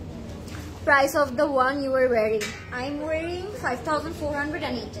 Price of the one you are wearing. I'm wearing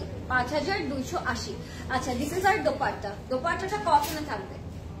 5,480. 5,280. আচ্ছা, this is our dopatta. দোপাট্টাটা কটনে থাকবে,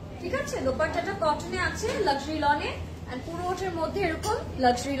 ঠিক আছে? দোপাট্টাটা কটনে আছে, লাক্সারি লনে, এন্ড পুরোটার মধ্যে এরকম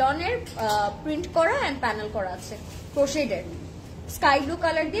লাক্সারি লনের প্রিন্ট করা এন্ড প্যানেল করা আছে, ক্রোশেটেড স্কাই ব্লু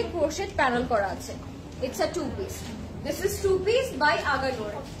কালার দিয়ে ক্রোশেট প্যানেল করা আছে। It's a 2 piece. This is 2 piece by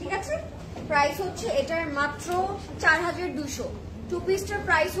আগানোর, ঠিক আছে? প্রাইস হচ্ছে এটার মাত্র 4,200। 2 পিসটার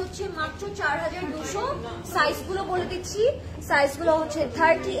প্রাইস হচ্ছে মাত্র 4,200। সাইজগুলো বলে দিচ্ছি, সাইজগুলো হচ্ছে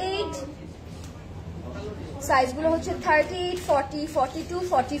 38, সাইজগুলো হচ্ছে 38, 40, 42,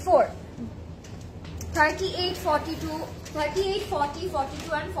 44, 38, 42, 38, 40,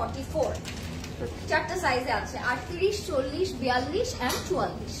 42 and 44 চারটা সাইজে আছে, 38, 40, 42 and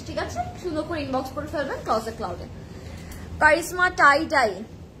 44, ঠিক আছে? সুন্দর করে ইনবক্স করে ফেলবেন ক্লজেট ক্লাউডে। কারিশমা টাই ডাই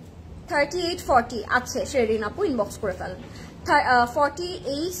 38, 40 আছে, শেরিন আপু ইনবক্স করে ফেলবেন।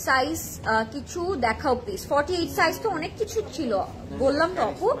 48 সাইজ কিছু দেখাও প্লিজ। 48 সাইজ তো অনেক কিছু ছিল, বললাম তো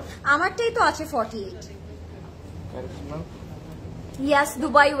আপু, আমারটাই তো আছে 48। Yes,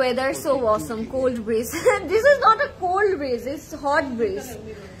 Dubai weather so awesome. Cold breeze. This is not a cold breeze, it's hot breeze.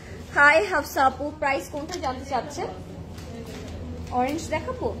 Hi Hafsa apu, price কোনটা জানতে চাচ্ছেন? অরেঞ্জ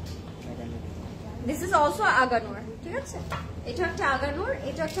দেখাবো? This is also আগানোর, ঠিক আছে? এটা একটা আগানোর,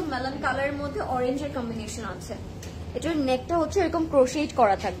 এটা একটা মেলান কালারের মধ্যে অরেঞ্জের কম্বিনেশন আছে। এটার নেকটা হচ্ছে এরকম ক্রোশেট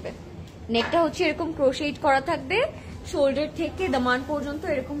করা থাকবে, নেকটা হচ্ছে এরকম ক্রোশেট করা থাকবে, শোল্ডার থেকে দামান পর্যন্ত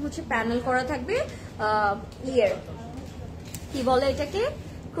এরকম হচ্ছে প্যানেল করা থাকবে, ইয়ের কি বলে এটাকে,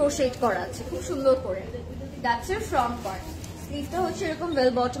 ক্রোশেট করা আছে খুব সুন্দর করে। দ্যাটস এর ফ্রন্ট পার্ট। স্লিভটা হচ্ছে এরকম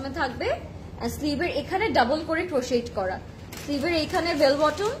বেল বটমে থাকবে, আর স্লিভের এখানে ডাবল করে ক্রোশেট করা, স্লিভের এখানে বেল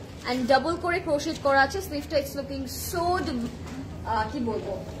বটম এন্ড ডাবল করে ক্রোশেট করা আছে। স্লিভটা ইটস লুকিং সো কি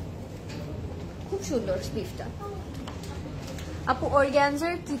বলবো, খুব সুন্দর স্লিভটা। আপু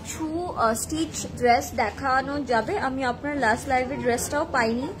অর্গানজার কিছু স্টিচ ড্রেস দেখানো যাবে? আমি আপনার লাস্ট লাইভের ড্রেসটাও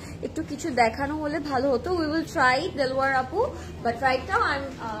পাইনি, একটু কিছু দেখানো হলে ভালো হতো। উই উইল ট্রাই দেলওয়ার আপু, but right now I am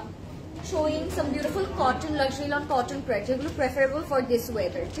showing some beautiful cotton luxury on cotton pret, যেগুলো preferable for this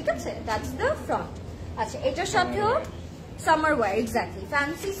weather, ঠিক আছে? That's the front. আচ্ছা, এটার সাথেও summer wire, exactly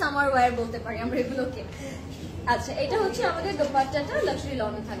fancy summer wire বলতে পারি আমরা এগুলোকে। আচ্ছা, এটা হচ্ছে আমাদের দোপাট্টাটা লাক্সারি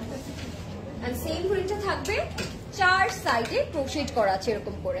লনে থাকবে, এন্ড সেম প্রিন্টটা থাকবে, 4 সাইডে ক্রোশেট করা আছে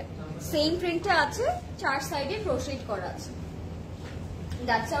এরকম করে, সেম প্রিন্টটা আছে, 4 সাইডে ক্রোশেট করা আছে।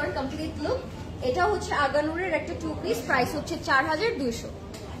 That's our complete look. এটা হচ্ছে আগানুরের একটা 2 পিস, প্রাইস হচ্ছে 4,200।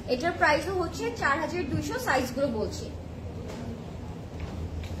 এটার প্রাইসও হচ্ছে 4,200। সাইজগুলো বলছি,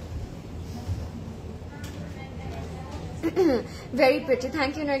 very pretty,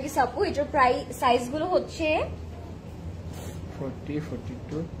 thank you Nargis আপু। এটার প্রাইস সাইজগুলো হচ্ছে 40,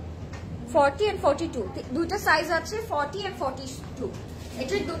 42, 40 and 42, দুটো সাইজ আছে, 40 and 42।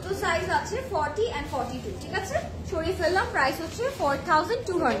 এটার দুটো সাইজ আছে 40 and 42, ঠিক আছে? সরিয়ে ফেললাম। প্রাইস হচ্ছে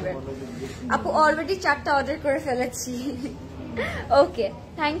 4,200। আপু অলরেডি 4টা অর্ডার করে ফেলেছি। ওকে,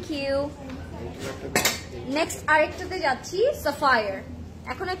 থ্যাংক ইউ। নেক্সট আরেকটাতে যাচ্ছি, সাফায়ার।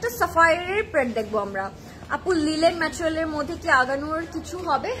 এখন একটা সাফায়ারের প্রেট দেখবো আমরা। আপু লিলেন ম্যাটেরিয়ালের মধ্যে কি আগানোর কিছু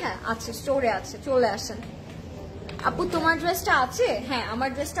হবে? হ্যাঁ আছে, স্টোরে আছে, চলে আসেন। আপু তোমার ড্রেসটা আছে? হ্যাঁ আমার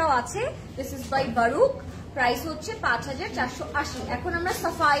ড্রেসটাও আছে। দিস ইজ বাই বারুক, প্রাইস হচ্ছে 5,480। এখন আমরা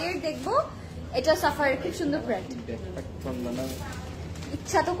সাফায়ার দেখবো। এটা সাফায়ার, খুব সুন্দর প্রিন্ট,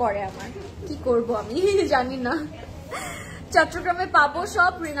 ইচ্ছা তো করে আমার, কি করব আমি জানি না। চট্টগ্রামে পাবো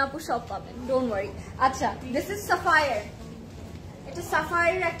সব, রিনাপু সব পাবেন, ডোন্ট ওয়ারি। আচ্ছা, দিস ইজ সাফায়ার। এটা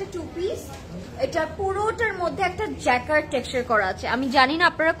সাফায়ারের একটা 2 পিস, এটা পুরোটার মধ্যে একটা জ্যাকার্ড টেক্সচার করা আছে। আমি জানি না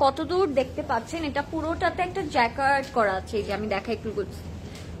আপনারা কতদূর দেখতে পাচ্ছেন, এটা পুরোটাতে একটা জ্যাকার্ড করা আছে। এই যে আমি দেখাই, একটু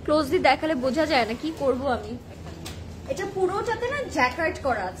ক্লোজলি দেখালে বোঝা যায় না, কি করব আমি। এটা পুরোটাতে না জ্যাকার্ড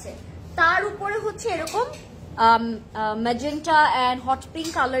করা আছে, তার উপরে হচ্ছে এরকম magenta and hot pink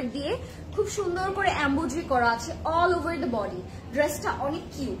colour দিয়ে খুব সুন্দর করে এমব্রয়ডারি করা আছে অল ওভার দ্য বডি। ড্রেসটা অনেক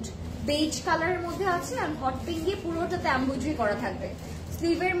কিউট, বেজ কালারের মধ্যে আছে এন্ড হট পিঙ্ক দিয়ে পুরোটাতে এমব্রয়ডারি করা থাকবে।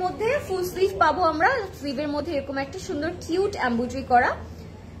 স্লিভের মধ্যে ফুল স্লিভ পাবো আমরা, স্লিভের মধ্যে এরকম একটা সুন্দর কিউট এমব্রয়ডারি করা।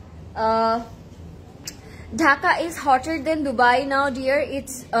 Dhaka is hotter than Dubai now, dear.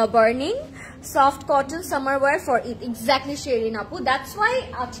 It's burning. Soft cotton summer wear for it. Exactly, Sherin Apu. That's why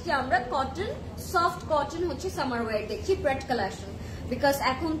আজকে আমরা cotton, soft cotton হচ্ছে summer wear দেখছি, Pret Collection. বিকজ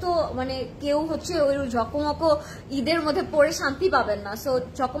এখন তো মানে কেউ হচ্ছে ওই ঝকমকো ঈদের মধ্যে পরে শান্তি পাবেন না, সো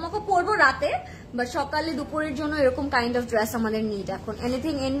ঝকমকো পরবো রাতে, বাট সকালে দুপুরের জন্য এরকম কাইন্ড অফ ড্রেস আমাদের নিড এখন।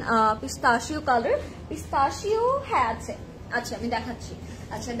 এনিথিং ইন পিস্তাশিও কালার, পিস্তাশিও হ্যাঁ আছে, আচ্ছা আমি দেখাচ্ছি।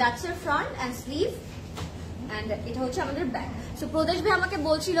 আচ্ছা দ্যাটস এর ফ্রন্ট অ্যান্ড স্লিভ, অ্যান্ড এটা হচ্ছে আমাদের ব্যাক। সো প্রদেশ ভাই আমাকে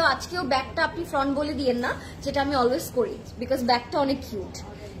বলছিল আজকেও ব্যাকটা আপনি ফ্রন্ট বলে দিয়েন না, যেটা আমি অলওয়েজ করি, বিকজ ব্যাকটা অনেক কিউট।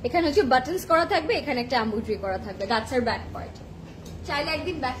 এখানে হচ্ছে বাটনস করা থাকবে, এখানে একটা এমব্রয়ডারি করা থাকবে, দ্যাটস এর ব্যাক পার্ট। চাইলে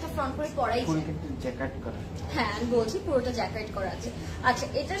একদিন ব্যাকটা ফ্রন্ট করে পরাই যায়। জ্যাকেট করা, হ্যাঁ আমি বলছি পুরোটা জ্যাকেট করা আছে। আচ্ছা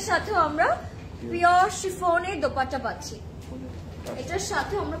এটার সাথেও আমরা পিওর শিফনের দোপাট্টা পাচ্ছি, এটার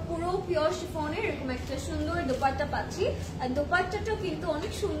সাথে আমরা পুরো পিওর শিফনের এরকম একটা সুন্দর দোপাট্টা পাচ্ছি। আর দোপাট্টাটাও কিন্তু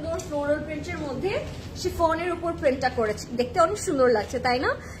অনেক সুন্দর ফ্লোরাল প্রিন্টের মধ্যে শিফনের উপর প্রিন্টটা করেছে, দেখতে অনেক সুন্দর লাগছে তাই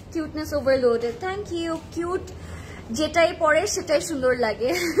না? Cuteness overloaded, thank you. Cute যেটাই পরে সেটাই সুন্দর লাগে।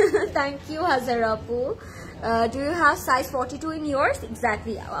 থ্যাংক ইউ হাজার আপু। Do you have size 42 in yours?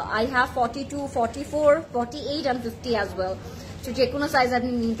 Exactly. I have 42, 44, 48 and 50 as well. So যে কোনো সাইজ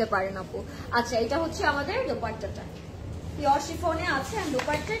আপনি নিতে পারেন আপু। আচ্ছা এটা হচ্ছে আমাদের দোপাট্টাটা, পিওর শিফনে আছে, আর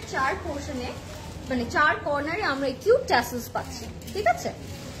দোপাট্টার 4 পোর্শনে মানে 4 কর্নারে আমরা কিউট ট্যাসেলস পাচ্ছি, ঠিক আছে?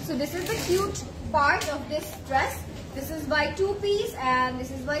 So this is the cute part of this dress. This is by 2 piece and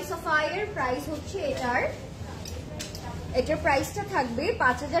this is by Sapphire. Price হচ্ছে এটার প্রাইসটা থাকবে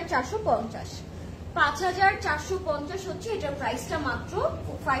 5450। 5450 হচ্ছে এটার প্রাইসটা, মাত্র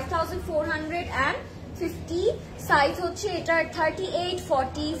 5450। সাইজ হচ্ছে এটার 38,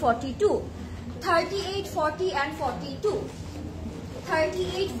 40, 42, 38, 40 and 42,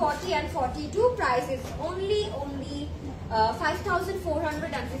 38, 40 and 42. Price is only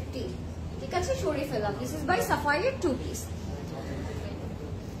 5450, ঠিক আছে? সরিয়ে ফেললাম। This is by Sapphire 2 piece.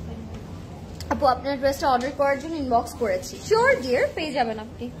 আপু আপনার ড্রেসটা অর্ডার করার জন্য ইনবক্স করেছি। শিওর ডিয়ার, পেয়ে যাবেন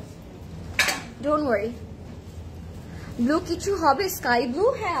আপনি, ডোন্ট ওয়ারি। ব্লু কিছু হবে? স্কাই ব্লু,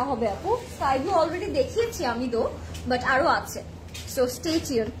 হ্যাঁ হবে আপু, স্কাই ব্লু অলরেডি দেখিয়েছি আমি তো, বাট আরো আছে, সো স্টে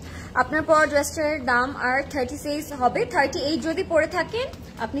টিউন। আপনার পর ড্রেসটার দাম আর 36 হবে, 38 যদি পরে থাকেন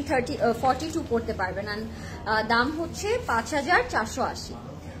আপনি 42 পড়তে পারবেন, আর দাম হচ্ছে 5480।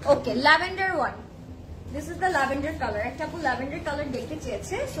 ওকে, lavender one, this is the lavender colour. একটা আপু ল্যাভেন্ডার কালার দেখতে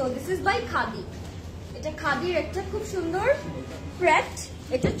চেয়েছে, so this is by khadi. এটা খাদির একটা খুব সুন্দর প্রেট,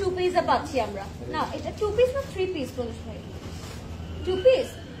 এটা 2 পিসে পাচ্ছি আমরা, না এটা 2 পিস না 3 পিস, 2 পিস।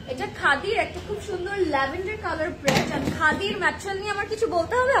 এটা খাদির একটা খুব সুন্দর ল্যাভেন্ডার কালার প্রেট। আর খাদির ম্যাটেরিয়াল নিয়ে আমার কিছু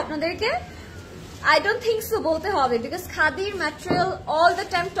বলতে হবে আপনাদেরকে? আই ডোন্ট থিঙ্ক সো বলতে হবে, বিকজ খাদির material all the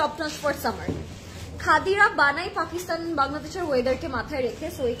time top notch for summer. খাদিরা বানাই পাকিস্তান বাংলাদেশের ওয়েদারকে মাথায় রেখে,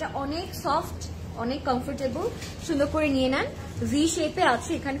 সো এটা অনেক সফট, অনেক কমফোর্টেবল, সুন্দর করে নিয়ে নেন। ভি শেপে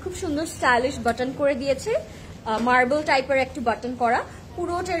আছে, এখানে খুব সুন্দর স্টাইলিশ বাটন করে দিয়েছে, মার্বেল টাইপের একটু বাটন করা,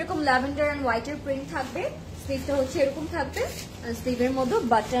 পুরোটা এরকম ল্যাভেন্ডার এন্ড হোয়াইটের প্রিন্ট থাকবে। স্লিভটা হচ্ছে এরকম থাকবে, আর স্লিভের মধ্যে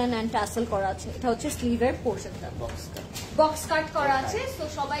বাটন এন্ড টাসেল করা আছে। এটা হচ্ছে স্লিভের পোর্শনটা, বক্স কাট করা আছে, সো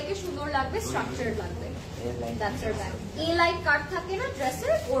সবাইকে সুন্দর লাগবে, স্ট্রাকচার লাগবে। দ্যাটস এর ব্যাক। এ লাইন কাট থাকে না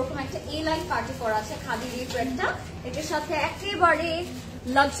ড্রেসের, ওরকম একটা এ লাইন কাটে করা আছে খাদির এই প্রিন্টটা। এটার সাথে একেবারে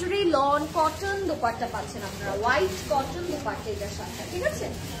লাক্সারি লন কটন দোপাট্টা পাচ্ছেন আপনারা, হোয়াইট কটন দোপাট্টা এটার সাথে, ঠিক আছে?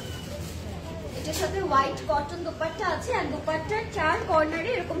 এটার সাথে হোয়াইট কটন দোপাট্টা আছে, আর দোপাট্টার 4 কর্নারে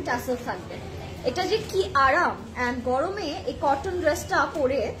এরকম টাসেল থাকবে। এটা যে কি আরাম, এন্ড গরমে এই কটন ড্রেসটা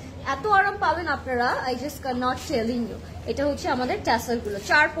পরে এত আরাম পাবেন আপনারা, I just can not telling you. এটা হচ্ছে আমাদের টাসেল গুলো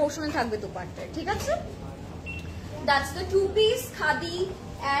 4 পোর্শনে থাকবে দোপাট্টার, ঠিক আছে? That's the 2 piece khadi,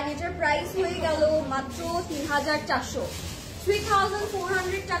 and এটার প্রাইস হয়ে গেল মাত্র 3400।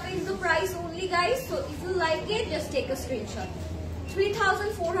 3400 টাকা is the price only guys, so if you like it just take a screenshot.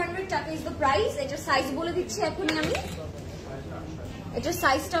 3400 টাকা is the price. এটার সাইজ বলে দিচ্ছি এখনই আমি, এটার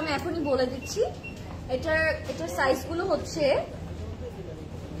সাইজটা আমি এখনই বলে দিচ্ছি। এটার সাইজগুলো হচ্ছে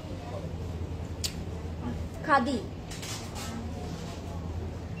খাদি,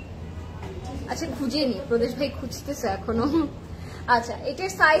 আচ্ছা খুঁজে নি, প্রদেশ ভাই খুঁজতেছে এখনো। আচ্ছা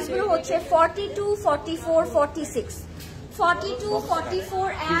এটার সাইজগুলো হচ্ছে 42, 44, 46, 42, 44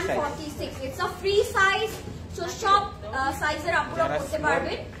 and 46. It's a free size, so সব সাইজের আপনারা করতে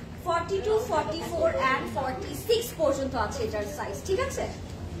পারবেন। 42, 44 and 46 পর্যন্ত আছে এটার সাইজ, ঠিক আছে?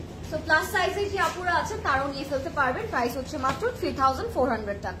 সো প্লাস সাইজের যে আপুরা আছে তারাও নিয়ে ফেলতে পারবেন। প্রাইস হচ্ছে মাত্র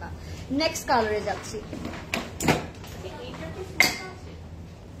 3400 টাকা। নেক্সট কালারে যাচ্ছি।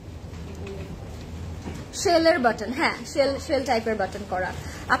 শেলের বাটন, হ্যাঁ শেল টাইপের বাটন করা।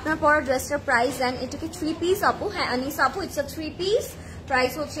 আপনার পরা ড্রেসটার প্রাইস দেন, এটাকে 3 পিস আপু, হ্যাঁ আনিস আপু, ইটস আ 3 পিস।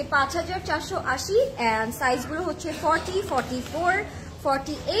 প্রাইস হচ্ছে 5480, এন্ড সাইজগুলো হচ্ছে 40, 44,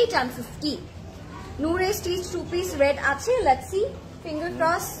 48 and 50। Nure stitch 2 piece red আছে, লেটস সি, ফিঙ্গার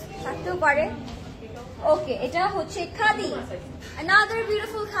ক্রস থাকতেও পারে। ওকে, এটা হচ্ছে khadi, another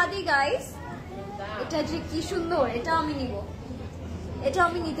beautiful khadi guys. এটা যে কি সুন্দর, এটা আমি নিব, এটা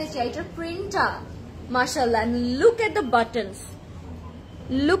আমি নিতে চাই। এটার প্রিন্টটা মাশাআল্লাহ, look at the buttons,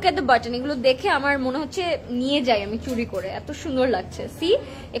 look at the button. এগুলো দেখে আমার মনে হচ্ছে নিয়ে যাই আমি চুরি করে, এত সুন্দর লাগছে। সি,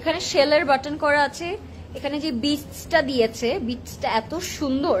 এখানে শেলের বাটন করা আছে, এখানে যে বিটসটা দিয়েছে, বিটসটা এত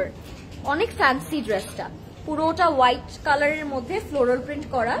সুন্দর, অনেক ফ্যান্সি ড্রেসটা। পুরোটা হোয়াইট কালারের মধ্যে ফ্লোরাল প্রিন্ট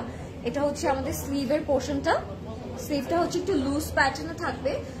করা। এটা হচ্ছে আমাদের স্লিভের পোর্শনটা, স্লিভটা হচ্ছে একটু লুজ প্যাটার্নে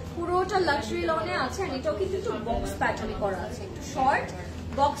থাকবে, পুরোটা লাক্সারি লনে আছে। আর এটাও কিন্তু একটু বক্স প্যাটার্নে করা আছে, একটু শর্ট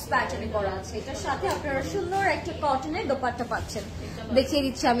বক্স প্যাটার্নে করা আছে। এটার সাথে আপনারা সুন্দর একটা কটনের দোপাট্টা পাচ্ছেন, দেখিয়ে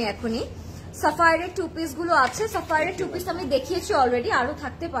দিচ্ছি আমি এখনই। সাফায়ারের টু পিস গুলো আছে, সাফায়ারের টু পিস আমি দেখিয়েছি অলরেডি, আরো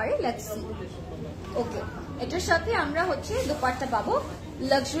থাকতে পারে, লেটস সি। ওকে, এটার সাথে আমরা হচ্ছে দোপাট্টা পাবো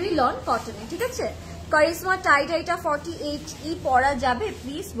লাক্সারি লন কটনে, ঠিক আছে। কারিশমা টাই ডাইটা 48 ই পরা যাবে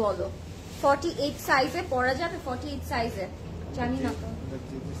প্লিজ বলো, 48 সাইজে পরা যাবে? 48 সাইজে জানি না তো,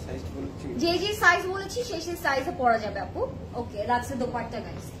 যে যে সাইজ বলেছি সেই সেই সাইজে পরা যাবে আপু। ওকে, রাখছে দোপাট্টা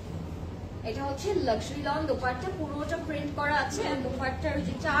গাইস। এটা হচ্ছে লাক্সারি লন দোপাট্টা, পুরোটা প্রিন্ট করা আছে। আর দোপাট্টার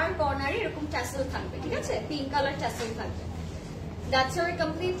যে চার কর্নারে এরকম ট্যাসেল থাকবে, ঠিক আছে, পিঙ্ক কালার ট্যাসেল থাকবে। That's our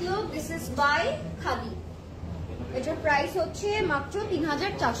complete look. This is by khadi. এটার প্রাইস হচ্ছে মাত্র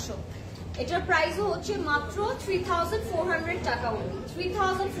 3400। এটার প্রাইসও হচ্ছে মাত্র 3400 টাকা only।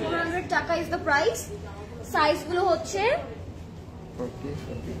 3400 টাকা ইজ দ্য প্রাইস। সাইজগুলো হচ্ছে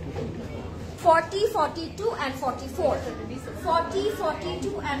 40, 42 and 44. 40,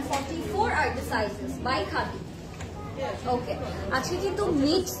 42 and 44 are the sizes by Khadi. ওকে, আজকে কিন্তু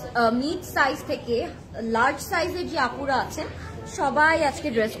মিড সাইজ থেকে লার্জ সাইজের যে আপুরা আছেন সবাই আজকে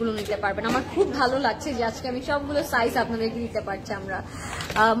ড্রেসগুলো নিতে পারবেন। আমার খুব ভালো লাগছে যে আজকে আমি সবগুলো সাইজ আপনাদেরকে দিতে পারছি। আমরা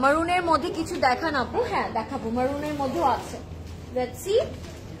মারুনের মধ্যে কিছু দেখান আপু? হ্যাঁ দেখাবো, মারুনের মধ্যেও আছে। লেটস সি,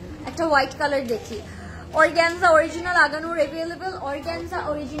 একটা হোয়াইট কালার দেখি। অর্গানজা অরিজিনাল আগানোর অ্যাভেলেবল, অর্গানজা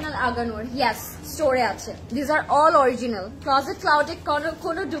অরিজিনাল আগানোর, ইয়েস স্টোরে আছে। This R all original. Closet ক্লাউডে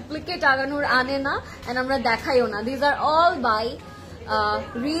কোনো ডুপ্লিকেট আগানোর আনে না, এন্ড আমরা দেখাইও না। This R all by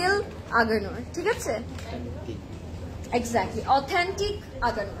real আগানোর, ঠিক আছে, এক্স্যাক্টলি অথেন্টিক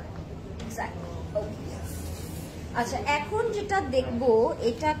আগানোর, এক্স্যাক্টলি। আচ্ছা, এখন যেটা দেখবো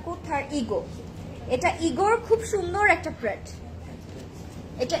এটা কোথার, ইগো। এটা ইগোর খুব সুন্দর একটা প্রেট,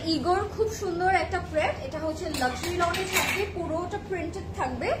 এটা ইগোর খুব সুন্দর একটা প্রেট। এটা হচ্ছে লাক্সারি লনে থাকবে, পুরোটা প্রিন্টেড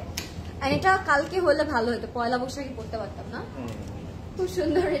থাকবে। আর এটা কালকে হলে ভালো হতো, পয়লা বৈশাখে পড়তে পারতাম না। খুব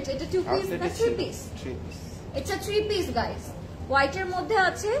সুন্দর। এটা টু পিস না থ্রি পিস? এটা থ্রি পিস গাইস। হোয়াইটের মধ্যে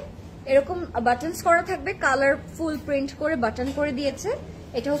আছে, এরকম বাটনস করা থাকবে, কালারফুল প্রিন্ট করে বাটন করে দিয়েছে।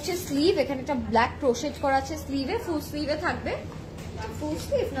 এটা হচ্ছে স্লিভ, এখানে একটা ব্ল্যাক ক্রোশেট করা আছে স্লিভে, ফুল স্লিভে থাকবে। ফুল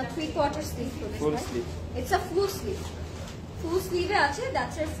স্লিভ না 3/4 sleeve? Full sleeve. It's a full sleeve, ফুল স্লিভে আছে।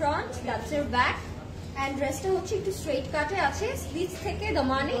 দ্যাটস এর ফ্রন্ট, দ্যাটস এর ব্যাক। এন্ড ড্রেসটা হচ্ছে একটু স্ট্রেট কাটে আছে, স্লিভস থেকে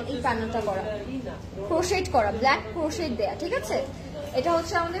দামানে এই প্যানেলটা করা, ক্রোশেট করা, ব্ল্যাক ক্রোশেট দেয়া, ঠিক আছে। এটা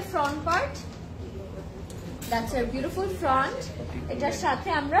হচ্ছে আমাদের ফ্রন্ট পার্ট, দ্যাটস এর বিউটিফুল ফ্রন্ট। এটার সাথে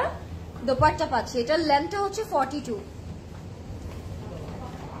আমরা দোপাট্টা পাচ্ছি। এটার লেন্থটা হচ্ছে 42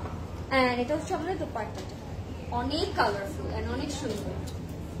 এন্ড এটা হচ্ছে আমাদের দোপাট্টাটা, অনেক কালারফুল এন্ড অনেক সুন্দর।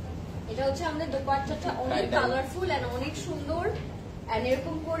 এটা হচ্ছে আমাদের দোপাট্টাটা, অনেক কালারফুল এন্ড অনেক সুন্দর। এন্ড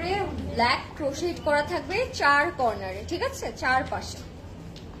এরকম করে ব্ল্যাক ক্রোশেট করা থাকবে চার কর্নারে, ঠিক আছে, চার পাশে।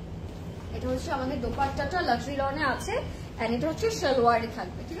 এটা হচ্ছে আমাদের দোপাট্টাটা, লাক্সারি লনে আছে। এন্ড এটা হচ্ছে সালোয়ারে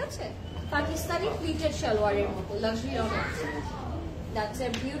থাকবে, ঠিক আছে, পাকিস্তানি প্লিটেড সালোয়ারের মতো লাক্সারি লনে আছে। That's a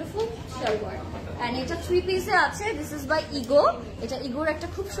beautiful shalwar. And এটা থ্রি পিসে আছে। This is by Ego. এটা ইগোর একটা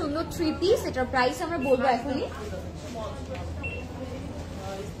খুব সুন্দর থ্রি পিস। এটার প্রাইস আমরা বলবো এখনই।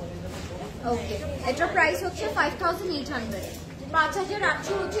 ওকে, এটার প্রাইস হচ্ছে 5800।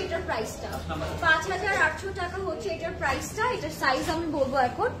 5800 হচ্ছে এটার প্রাইসটা। 5800 টাকা হচ্ছে এটার প্রাইসটা। এটার সাইজ আমি বলবো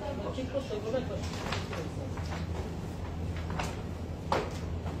এখন।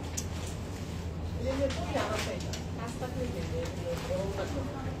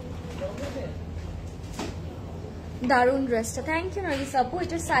 দারুন ড্রেসটা, থ্যাংক ইউ নারিস আপু।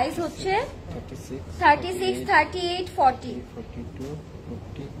 এটার সাইজ হচ্ছে 36, 38, 40,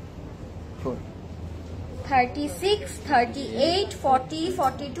 36, 38, 40,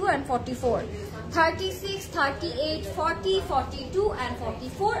 42 and 44. 36, 38, 40, 42 and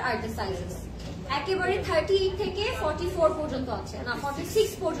 44 are the sizes. একেবারে 38 থেকে 44 পর্যন্ত আছে, না 46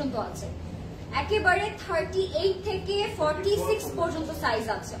 পর্যন্ত আছে। একেবারে 38 থেকে 46 পর্যন্ত সাইজ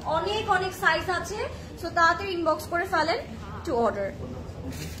আছে, অনেক অনেক সাইজ আছে। সো তাড়াতাড়ি ইনবক্স করে ফেলেন two order.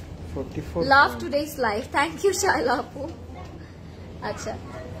 Love today's life, thank you Shaila আপু। আচ্ছা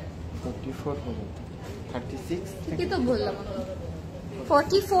 44 পর্যন্ত, 36 ঠিকই তো বললাম,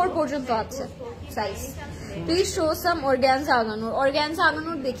 44 পর্যন্ত আছে। Size. Please show some organza আগানোর। অর্গানজা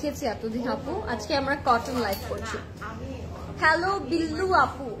আগানোর দেখিয়েছি এতদিন আপু, আজকে আমরা কটন লাইভ করছি। হ্যালো বিল্লু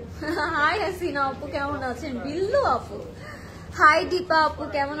আপু, হাই হাসিনা আপু কেমন আছেন? বিল্লু আপু হাই, দীপা আপু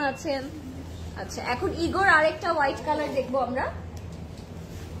কেমন আছেন? আচ্ছা এখন ইগোর আরেকটা হোয়াইট কালার দেখবো আমরা।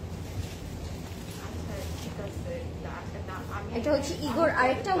 এটা হচ্ছে ইগোর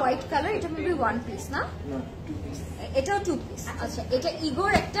আরেকটা হোয়াইট কালার, এটা মেবি ওয়ান পিস না, এটাও টু পিস। আচ্ছা এটা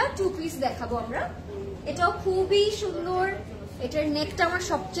ইগোর একটা টু পিস দেখাবো আমরা, এটাও খুবই সুন্দর। এটার নেকটা আমার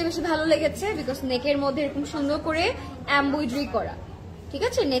সবচেয়ে বেশি ভালো লেগেছে, বিকজ নেকের মধ্যে এরকম সুন্দর করে এমব্রয়ডারি করা, ঠিক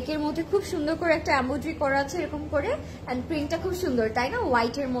আছে, নেকের মধ্যে খুব সুন্দর করে একটা এমব্রয়ডারি করা আছে এরকম করে, এন্ড প্রিন্টটা খুব সুন্দর তাই না,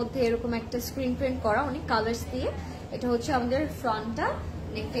 হোয়াইটের মধ্যে এরকম একটা স্ক্রিন প্রিন্ট করা অনেক কালার্স দিয়ে। এটা হচ্ছে আমাদের ফ্রন্টটা,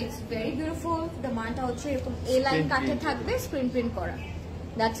 নেকটা ইটস ভেরি বিউটিফুল। দামানটা হচ্ছে এরকম এ লাইন কাটে থাকবে, স্ক্রিন প্রিন্ট করা,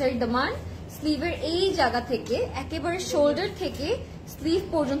 দ্যাটস আর দামান। স্লিভের এই জায়গা থেকে একেবারে শোল্ডার থেকে স্লিভ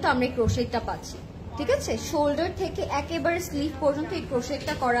পর্যন্ত আমরা এই ক্রোশেটটা পাচ্ছি, ঠিক আছে, শোল্ডার থেকে একেবারে স্লিভ পর্যন্ত এই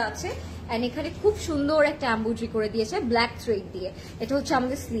ক্রোশেটটা করা আছে। এন্ড এখানে খুব সুন্দর একটা এমব্রয়ডারি করে দিয়েছে ব্ল্যাক থ্রেড দিয়ে। এটা হচ্ছে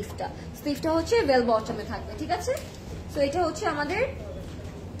আমাদের স্লিভটা, স্লিভটা হচ্ছে ওয়েল বটমে থাকবে, ঠিক আছে। সো এটা হচ্ছে আমাদের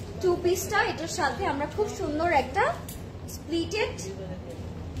টু পিসটা, এটার সাথে আমরা খুব সুন্দর একটা স্প্লিটেড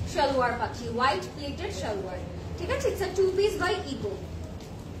সালোয়ার পাচ্ছি, হোয়াইট প্লেটেড সালোয়ার, ঠিক আছে। It's a two piece by ego.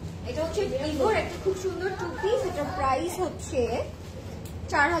 এটা হচ্ছে ইগোর একটা খুব সুন্দর টু পিস, এটার প্রাইস হচ্ছে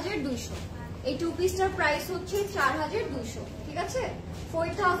 4200। এই টু পিসটার প্রাইস হচ্ছে 4200, ঠিক আছে।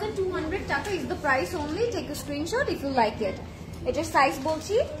 4200 টাকা is the price only. Take a screenshot if you like it. এটার সাইজ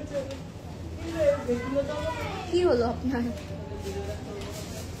বলছি, কি হলো আপনার?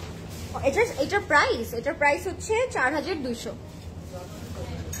 এটার প্রাইস হচ্ছে 4200।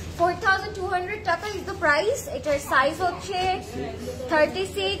 4200 টাকা ইজ দ্য প্রাইস। এটার সাইজ হচ্ছে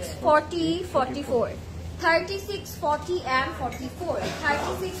 36, 40, 44, 36, 40 and 44.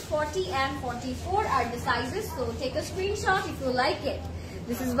 36, 40 and 44 are the sizes. So take a screenshot if you like it.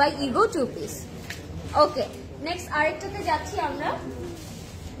 This is by Ego two piece. Okay. Next আরেকটাতে যাচ্ছি আমরা।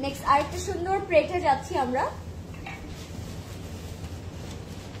 নেক্সট আরেকটা সুন্দর প্রেটে যাচ্ছি আমরা।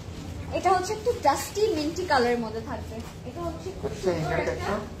 এটা হচ্ছে একটু ডাস্টি মিন্টি কালারের মধ্যে থাকবে। এটা হচ্ছে খুব সুন্দর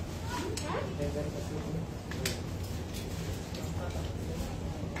একটা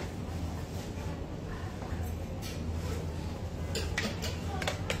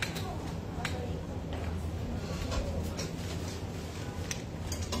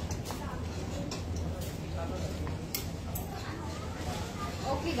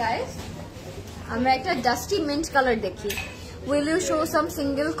Okay guys, আমরা একটা ডাস্টি মিন্ট কালার দেখি। Will you show some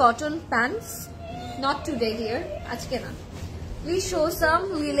single cotton pants? Not today dear, আজকে না। Please show some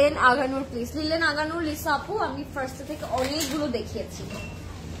linen Aganoor please. Linen Aganoor Lisa আপু আমি ফার্স্ট থেকে অনেকগুলো দেখিয়েছি।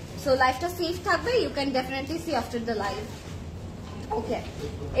 So লাইফটা সেফ থাকবে, you can definitely see after the live. Okay,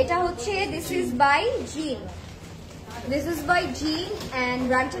 এটা হচ্ছে this is by Jean. This is by Jean and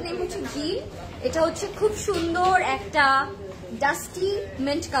ব্র্যান্ডের নেম হচ্ছে Jean. এটা হচ্ছে খুব সুন্দর একটা ডাস্টি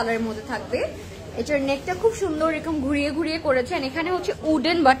মিন্ট কালারের মধ্যে থাকবে। এটার নেকটা খুব সুন্দর এরকম ঘুরিয়ে ঘুরিয়ে করেছে, আর এখানে হচ্ছে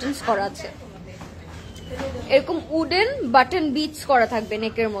উডেন বাটনস করা আছে, এরকম উডেন বাটন বিটস করা থাকবে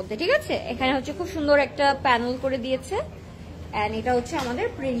নেকের মধ্যে, ঠিক আছে। এখানে হচ্ছে খুব সুন্দর একটা প্যানেল করে দিয়েছে, এন্ড এটা হচ্ছে আমাদের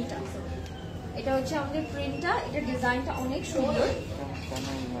প্রিন্টটা। এটা হচ্ছে আমাদের প্রিন্টটা, এটা ডিজাইনটা অনেক সুন্দর।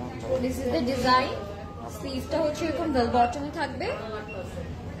 This is the design. স্লিভটা হচ্ছে এরকম বেল বটমে থাকবে,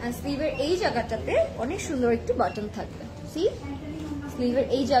 আর স্লিভের এই জায়গাটাতে অনেক সুন্দর একটু বাটন থাকবে। সি স্লিভের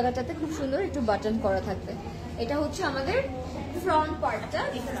এই জায়গাটাতে খুব সুন্দর একটু বাটন করা থাকবে। এটা হচ্ছে আমাদের ফ্রন্ট পার্টটা,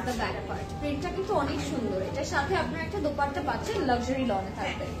 this is the back part. প্রিন্টটা কিন্তু অনেক সুন্দর। এটার সাথে আপনার একটা দোপাট্টা পাচ্ছেন, লাক্সারি লনে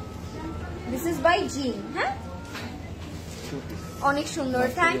থাকবে। দিস ইজ বাই জিন। হ্যাঁ অনেক সুন্দর,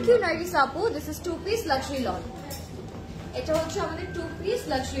 থ্যাংক ইউ নার্গিস আপু। This is two piece luxury loan. এটা হচ্ছে আমাদের two piece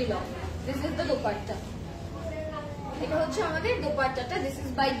luxury loan. This is the dupatta. এটা হচ্ছে আমাদের দোপাট্টাটা, দিস ইজ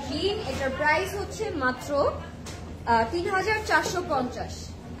বাই জিন। এটার প্রাইস হচ্ছে মাত্র 3450।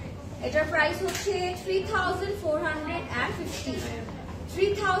 এটার প্রাইস হচ্ছে 3450।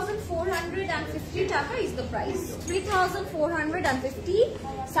 3450 টাকা ইজ দ্য প্রাইস। 3450।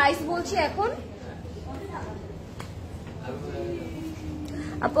 সাইজ বলছি এখন।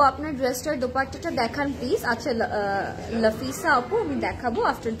 আপু আপনার ড্রেসটার দোপাট্টাটা দেখান প্লিজ। আচ্ছা লাফিসা আপু আমি দেখাবো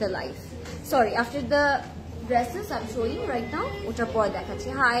after the live, sorry after the dresses I'm showing right now, ওটার পর দেখাচ্ছি।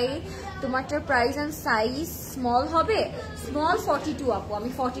 High, তোমারটার price and size small হবে? স্মল 42 আপু, আমি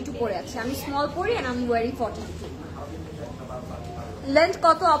 42 পরে আছি, আমি স্মল পরি এন্ড আমি ওয়ারিং 42। লেন্থ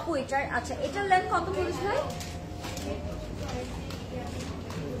কত আপু এটার? আচ্ছা এটার লেন্থ কত বলিস ভাই?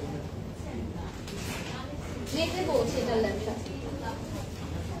 নেটে বলছি এটার লেন্থটা।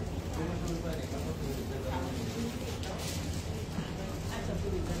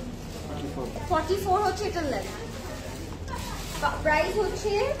 44 হচ্ছে এটার লেন্থ। প্রাইস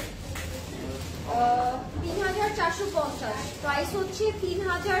হচ্ছে 3450, প্রাইস হচ্ছে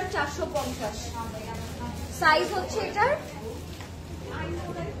 3450, সাইজ হচ্ছে এটার।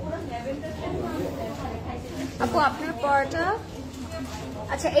 আপু আপনার পরটা,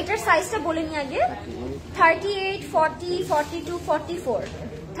 আচ্ছা এটার সাইজটা বলে নি আগে। 38, 40, 42, 44,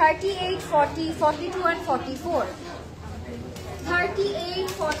 38, 40, 42 and 44, 38,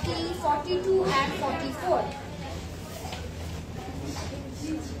 40, 42 and 44।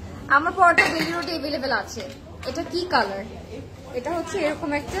 আমার পরটা বেলি রোডে अवेलेबल আছে। এটা কি কালার? এটা হচ্ছে এরকম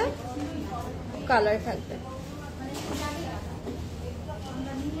একটা কালার থাকবে।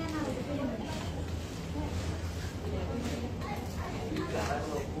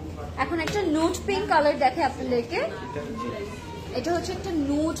 এখন একটা নুড পিঙ্ক কালার দেখে আপনাদেরকে। এটা হচ্ছে একটা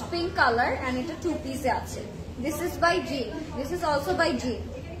নুড পিঙ্ক কালার এন্ড এটা 2 পিসে আছে। This is by G, this is also by জি।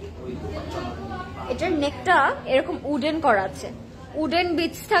 এটার নেকটা এরকম উডেন করা আছে, উডেন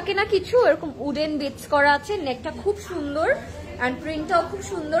বিটস থাকে না কিছু, এরকম উডেন বিটস করা আছে। নেকটা খুব সুন্দর এন্ড প্রিন্টটাও খুব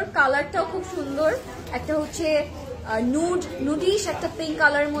সুন্দর, কালারটাও খুব সুন্দর। একটা হচ্ছে নুডিশ একটা পিঙ্ক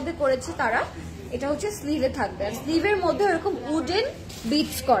কালারের মধ্যে করেছে তারা। এটা হচ্ছে স্লিভে থাকবে, আর স্লিভের মধ্যে এরকম উডেন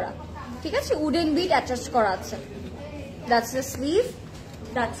বিটস করা, ঠিক আছে, উডেন বিট অ্যাটাচ করা আছে। দ্যাটস দ্য স্লিভ,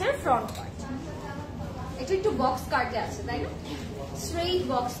 দ্যাটস এর ফ্রন্ট পার্ট। এটা একটু বক্স কাটে আছে তাই না, স্ট্রেইট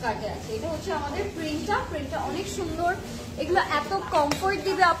বক্স কাটে আছে। এটা হচ্ছে আমাদের প্রিন্টটা অনেক সুন্দর। এগুলো এত কমফোর্ট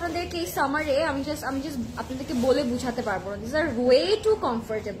দিবে আপনাদেরকে এই সামারে, আমি জাস্ট আপনাদেরকে বলে বুঝাতে পারবো না। This R way to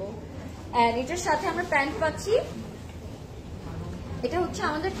comfortable. And এটার সাথে আমরা প্যান্ট পাচ্ছি। এটা হচ্ছে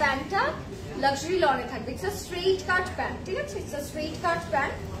আমাদের প্যান্টটা লাক্সারি লনে থাকবে। It's a straight cut pant, ঠিক আছে, it's a straight cut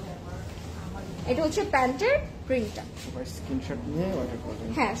pant. এটা হচ্ছে প্যান্টের প্রিন্টটা। সবাই স্ক্রিনশট নিয়ে অর্ডার করবেন।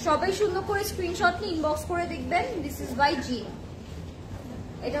 হ্যাঁ, সবাই সুন্দর করে স্ক্রিনশট নিয়ে ইনবক্স করে দেখবেন। দিস ইজ বাই জি।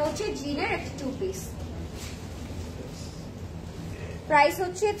 এটা হচ্ছে জিনের একটা 2 পিস। প্রাইস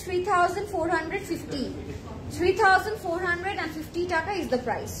হচ্ছে 3450, 3450 টাকা ইজ দ্য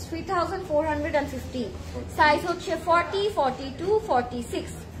প্রাইস। 3450। সাইজ হচ্ছে 40, 42,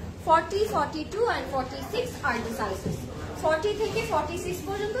 46, 40, 42 and 46 আর দ্য সাইজেস। 40 থেকে 46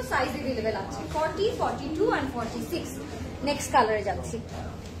 পর্যন্ত সাইজ अवेलेबल আছে। 40, 42 and 46। নেক্সট কালারে যাচ্ছি।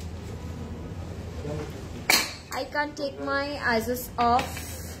 I can't take my eyes off.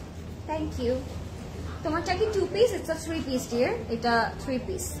 Thank you. তোমারটা কি 2 piece? It's a 3 piece dear. এটা 3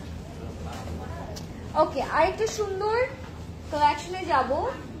 পিস। ওকে, আরেকটা সুন্দর কালেকশনে যাব।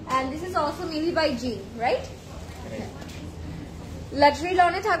 And this is also maybe by G, right? Luxury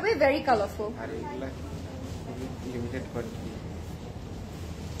লনে থাকবে, very colorful. আর এগুলা limited quantity.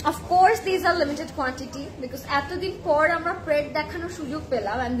 Of course these are limited quantity because এতদিন পর আমরা প্রেট দেখানোর সুযোগ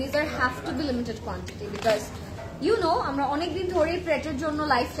পেলাম, and these are have to be limited quantity because you know আমরা অনেকদিন ধরে প্রেটের জন্য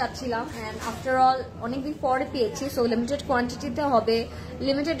লাইভ চাচ্ছিলাম, and after all অনেকদিন পরে পেয়েছি। সো লিমিটেড কোয়ান্টিটিতে হবে,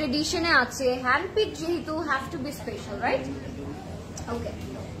 লিমিটেড এডিশনে আছে, হ্যান্ড পিক যেহেতু have to be special, right? Okay,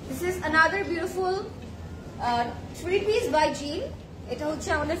 this is another beautiful 3 piece by Jean. এটা হচ্ছে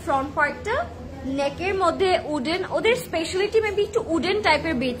আমাদের ফ্রন্ট পার্টটা। নেকের মধ্যে উডেন, ওদের স্পেশালিটি মেবি একটু উডেন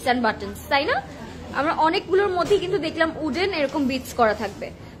টাইপের বিটস এন্ড বাটনস, তাই না? আমরা অনেকগুলোর মধ্যে কিন্তু দেখলাম উডেন এরকম বিটস করা থাকবে।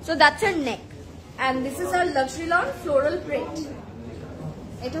 So that's R neck and this is R luxury loan floral print.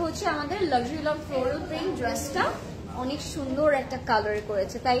 এটা হচ্ছে আমাদের লাক্সারি লন ফ্লোরাল প্রিন্ট ড্রেসটা। অনেক সুন্দর একটা কালারে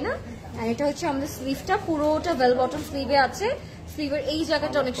করেছে, তাই না? এন্ড এটা হচ্ছে আমাদের স্লিভটা, পুরোটা বেল বটম স্লিভে আছে। স্লিভের এই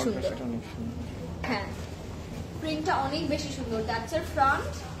জায়গাটা অনেক সুন্দর, হ্যাঁ, প্রিন্টটা অনেক বেশি সুন্দর। That's R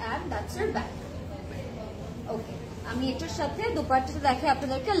front end that's R back. ওকে, আমি এটার সাথে দোপাট্টাটা দেখে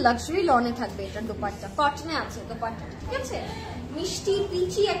আপনাদেরকে। লাক্সারি লনে থাকবে এটার দোপাট্টা, কটনে আছে দোপাট্টাটা, ঠিক আছে? মিষ্টি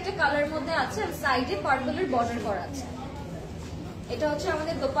পিচি একটা কালার মধ্যে আছে, আর সাইডে পার্পলের বর্ডার করা আছে। এটা হচ্ছে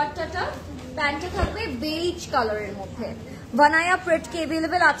আমাদের দোপাট্টাটা। প্যান্টটা থাকবে বেজ কালারের মধ্যে। বানায়া প্রেট কে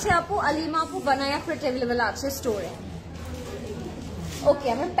अवेलेबल আছে আপু, আলিমা আপু, বানায়া প্রেট अवेलेबल আছে স্টোরে। ওকে,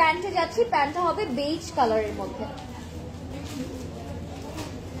 আমরা প্যান্টে যাচ্ছি। প্যান্টটা হবে বেজ কালারের মধ্যে।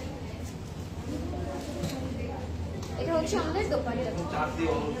 এটা হচ্ছে আমাদের দোপাট্টা,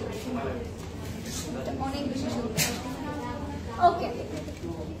 অনেক বেশি সুন্দর। ওকে,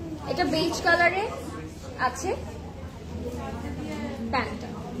 এটা বেজ কালারে আছে প্যান্টটা,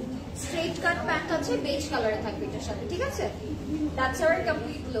 স্ট্রেট কাট প্যান্ট আছে, বেজ কালারে থাকবে এটার সাথে, ঠিক আছে? That's our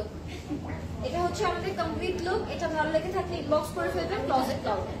complete look. এটা হচ্ছে আমাদের কমপ্লিট লুক। এটা ভালো লেগে থাকলে ইনবক্স করে ফেলবেন ক্লোজেট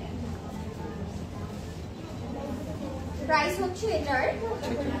ক্লাউডে। প্রাইস হচ্ছে এটার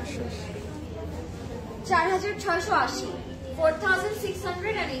 4680,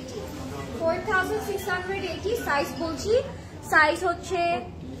 4680, 4680। সাইজ বলছি, সাইজ হচ্ছে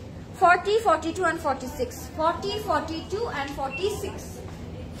 40, 42 and 46, 40, 42 and 46,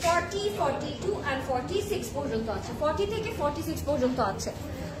 40, 42 and 46 পর্যন্ত আছে, 40 থেকে 46 পর্যন্ত আছে।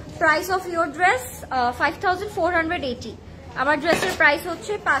 Price of your dress 5480। আমার ড্রেসের প্রাইস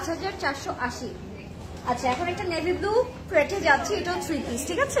হচ্ছে 5480। আচ্ছা, এখন একটা নেভি ব্লু প্রেটে যাচ্ছে, এটাও 3 পিস,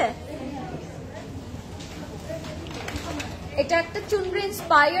 ঠিক আছে? এটা একটা চুনরি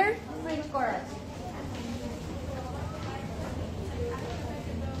ইন্সপায়ার প্রিন্ট করা আছে।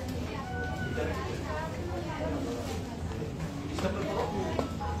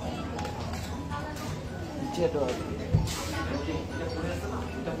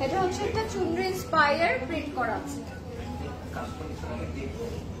 এটা হচ্ছে একটা চুনরি ইন্সপায়ার প্রিন্ট করা আছে।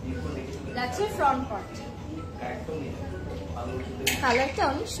 দ্যাটস এর ফ্রন্ট পার্ট। কালারটা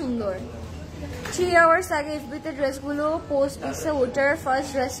অনেক সুন্দর। 3 আওয়ার্স আগে এফবিতে ড্রেসগুলো পোস্ট দিচ্ছে, ওটার ফার্স্ট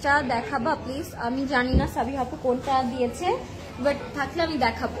ড্রেসটা দেখাবা প্লিজ। আমি জানি না সাবি আপু কোনটা দিয়েছে, বাট থাকলে আমি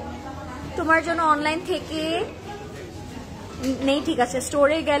দেখাবো তোমার জন্য। অনলাইন থেকে নেই, ঠিক আছে,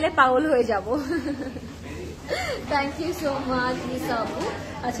 স্টোরে গেলে পাগল হয়ে যাব। Thank you so much Lisa আপু।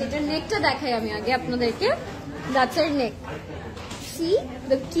 আচ্ছা, এটার নেকটা দেখাই আমি আগে আপনাদেরকে। দ্যাটস এর নেক। সি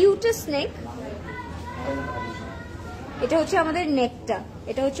দ্য কিউটেস্ট নেক। এটা হচ্ছে আমাদের নেকটা,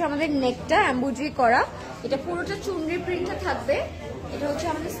 এটা হচ্ছে আমাদের নেকটা এমব্রয়ডারি করা। এটা পুরোটা চুনরি প্রিন্টে থাকবে। এটা হচ্ছে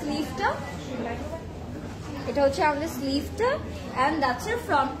আমাদের স্লিভটা, এটা হচ্ছে আমাদের স্লিভটা এন্ড দ্যাটস এর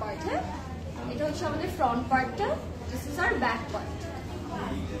ফ্রন্ট পার্ট। হ্যাঁ, এটা হচ্ছে আমাদের ফ্রন্ট পার্টটা। This is our back part.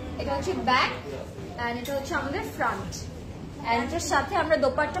 এটা হচ্ছে ব্যাক এন্ড এটা হচ্ছে আমাদের ফ্রন্ট। এন্ড এর সাথে আমরা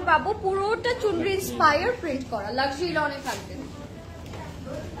দোপাট্টা পাবো, পুরোটা চুনরি ইন্সপায়ার প্রিন্ট করা, লাক্সারি লনে থাকবে।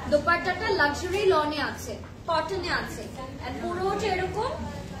 দোপাট্টাটা লাক্সারি লনে আছে, কটনে আছে, আর পুরোটা এরকম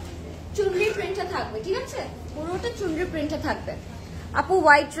চুনরি প্রিন্টে থাকবে, ঠিক আছে? পুরোটা চুনরি প্রিন্টে থাকবে। আপু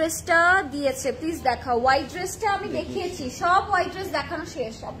হোয়াইট ড্রেসটা দিয়েছে, প্লিজ দেখাও। হোয়াইট ড্রেসটা আমি দেখিয়েছি, সব হোয়াইট ড্রেস দেখানো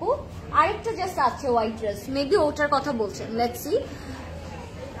শেষ আপু। আরেকটা জাস্ট আছে হোয়াইট ড্রেস, মেবি ওটার কথা বলছেন, লেটস সি।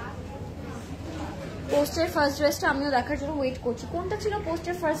 পোস্টের ফার্স্ট ড্রেসটা আমিও দেখার জন্য ওয়েট করছি। কোনটা ছিল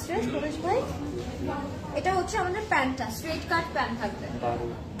পোস্টের ফার্স্ট ড্রেস প্রবেশ ভাই? এটা হচ্ছে আমাদের প্যান্টটা, স্ট্রেট কাট প্যান্ট থাকবে।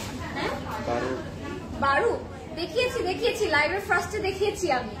 হ্যাঁ, বারু দেখিয়েছি লাইভের ফার্স্টে দেখিয়েছি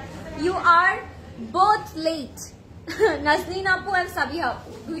আমি। You R both late. Naznin আপু এন্ড সাবিহা আপু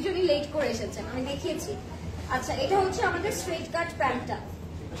দুইজনই লেট করে এসেছেন, আমি দেখিয়েছি। আচ্ছা, এটা হচ্ছে আমাদের স্ট্রেট কাট প্যান্টটা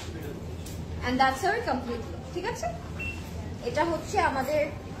এন্ড দ্যাটস আওয়ার কমপ্লিট, ঠিক আছে? এটা হচ্ছে আমাদের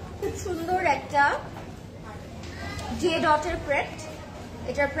খুব সুন্দর একটা জে ডটের প্রেট।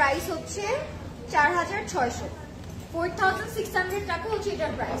 এটার প্রাইস হচ্ছে 4600। 4600 টাকা হচ্ছে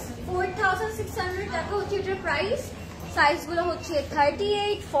এটার প্রাইস। 4600 টাকা হচ্ছে এটার প্রাইস। সাইজগুলো হচ্ছে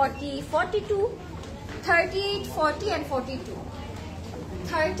 38, 40, 42, 38, 40 and 42,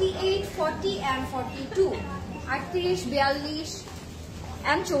 38, 40 and 42, 38, 42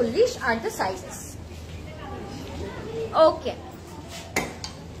 and 40 are the sizes. Okay.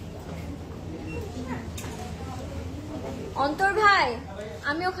 অন্তর ভাই,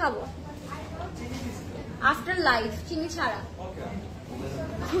 আমিও খাবো আফটার লাইভ, চিনি ছাড়া।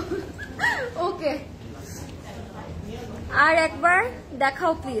 ওকে, আর একবার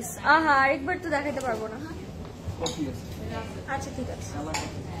দেখাও প্লিজ। আহা, আরেকবার তো দেখাতে পারবো না। আচ্ছা, ঠিক আছে,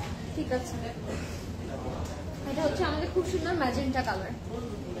 ঠিক আছে। এটা হচ্ছে আমাদের খুব সুন্দর ম্যাজেন্টা কালার।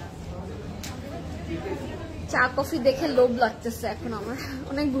 চা কফি দেখে লোভ লাগতেছে এখন আমার,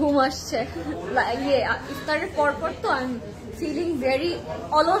 অনেক ঘুম আসছে। ইফতারের পরপর তো আই এম ফিলিং ভেরি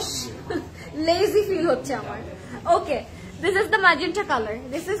অলস, লেজি ফিল হচ্ছে আমার। ওকে, this is the magenta colour.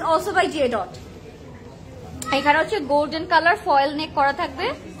 This is also by J dot. এখানে হচ্ছে গোল্ডেন কালার ফয়েল নেক করা থাকবে,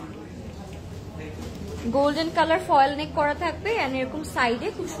 গোল্ডেন কালার ফয়েল নেক করা থাকবে এন্ড এরকম সাইডে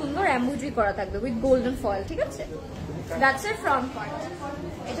খুব সুন্দর এমব্রয়ডারি করা থাকবে উইথ গোল্ডেন ফয়েল, ঠিক আছে? দ্যাটস এর ফ্রন্ট পার্ট।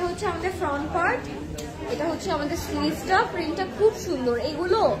 এটা হচ্ছে আমাদের ফ্রন্ট পার্ট। এটা হচ্ছে আমাদের স্লিভসটা। প্রিন্টটা খুব সুন্দর।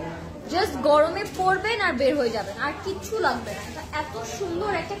 এগুলো জাস্ট গরমে পরবেন আর বের হয়ে যাবেন, আর কিচ্ছু লাগবে না। এটা এত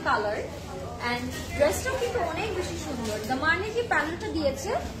সুন্দর একটা কালার এন্ড ড্রেসটাও কিন্তু অনেক বেশি সুন্দর। দামানি যে প্যানেলটা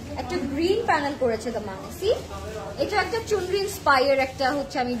দিয়েছে, একটা গ্রিন প্যানেল করেছে দামানি। সি, এটা একটা চুনরি ইন্সপায়ার একটা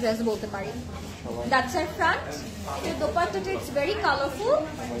হচ্ছে আমি ড্রেস বলতে পারি। That's R front. এটা দোপাট্টাটা ইটস ভেরি কালারফুল।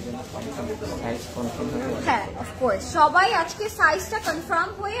 হ্যাঁ, অফকোর্স সবাই আজকে সাইজটা কনফার্ম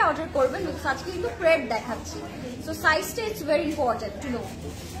হয়ে অর্ডার করবেন, বিকজ আজকে কিন্তু প্রেট দেখাচ্ছি, সো সাইজটা it's very important to know.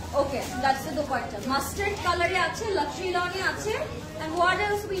 Okay, that's the dupatta. Mustard কালারে আছে, লাক্সারি লনে আছে, and what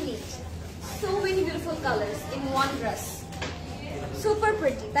else we need? So many beautiful colors in one dress. Super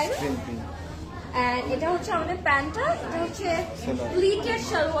pretty, তাই না? And এটা হচ্ছে আমাদের প্যান্টটা। এটা হচ্ছে প্লিটেড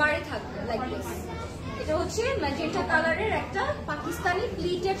সালোয়ারে থাকবে লাইক দিস। এটা হচ্ছে ম্যাজেন্টা কালারের একটা পাকিস্তানি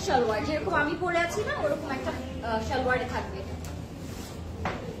প্লিটেড সালোয়ার, যেরকম আমি পরে আছি না, ওরকম একটা সালোয়ারে থাকবে।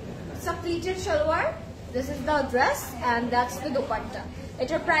 এটা pleated salwar This is the dress and that's the dupatta.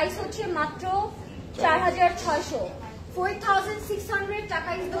 এটার প্রাইস হচ্ছে মাত্র 4600 4600 টাকা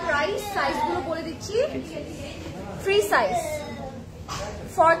is the price. সাইজ গুলো বলে দিচ্ছি, free size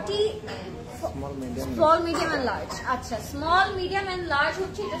 40 small medium and large. আচ্ছা, small medium and large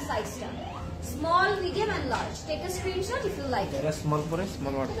হচ্ছে এটা সাইজটা, small medium and large. Take a screenshot if you like it. এটা স্মল পরে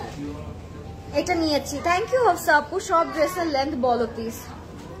স্মল ওয়ার্ড এটা নিয়েছি। থ্যাংক ইউ হফসা আপু। সব ড্রেসের লেন্থ বলো প্লিজ।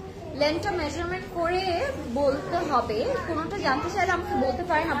 লেন্থটা মেজারমেন্ট করে বলতে হবে, কোনটা জানতে চাইলে আমাকে বলতে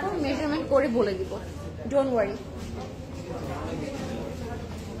পারেন আপু, মেজারমেন্ট করে বলে দিব, ডোন্ট ওয়ারি।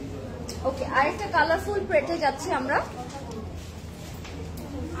 ওকে, আরেকটা কালারফুল প্রেটে যাচ্ছি আমরা।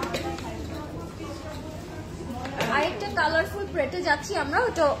 আরেকটা কালারফুল প্রেটে যাচ্ছি আমরা,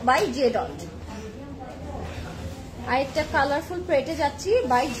 ওটা বাই জে ডট। আরেকটা কালারফুল প্রেটে যাচ্ছি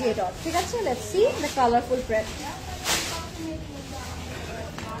বাই জে ডট। ঠিক আছে, let's see the colourful প্রেট।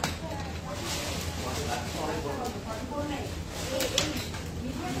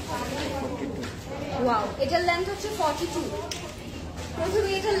 Wow, এটার লেন্থ হচ্ছে 42। প্রথমে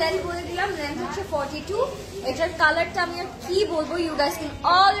এটার লেন্থ বলে দিলাম, লেন্থ হচ্ছে 42। এটার কালারটা আমি আর কি বলবো, you guys can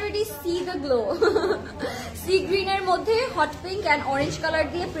already C the glow. C গ্রিনের মধ্যে hot pink and orange colour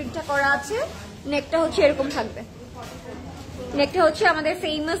দিয়ে প্রিন্টটা করা আছে। নেকটা হচ্ছে এরকম থাকবে, নেকটা হচ্ছে আমাদের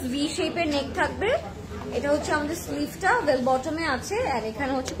ফেমাস ভি শেপের নেক থাকবে। এটা হচ্ছে আমাদের স্লিভটা ওয়েল বটমে আছে, আর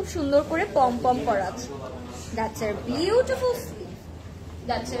এখানে হচ্ছে খুব সুন্দর করে পম পম করা আছে। দ্যাটস এর বিউটিফুল স্লিভ,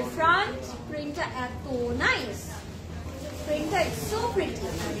 দ্যাটস এর ফ্রন্ট। প্রিন্টটা এত নাইস, প্রিন্টটা ইজ সো প্রিটি।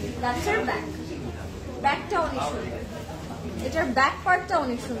 দ্যাটস এর ব্যাক, ব্যাকটা অনেক সুন্দর, এটার ব্যাক পার্টটা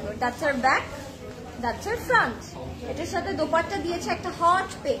অনেক সুন্দর। দ্যাটস এর ব্যাক, দ্যাটস এর ফ্রন্ট। এটার সাথে দোপাট্টা দিয়েছে একটা হট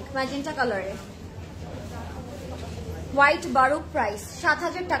পিঙ্ক ম্যাজেন্টা কালারে। হোয়াইট বারুক প্রাইস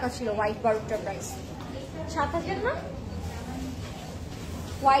 7000 টাকা ছিল। হোয়াইট বারুকটার প্রাইস 7000 না?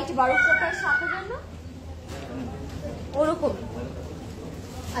 হোয়াইট বারুকটার প্রাইস 7000 না? ওরকম।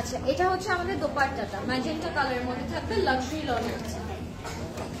 আচ্ছা, এটা হচ্ছে আমাদের দোপাট্টাটা ম্যাজেন্টা কালারের মধ্যে থাকবে, লাক্সারি লনের আছে।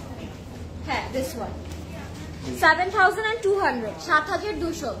 হ্যাঁ, this one 7200,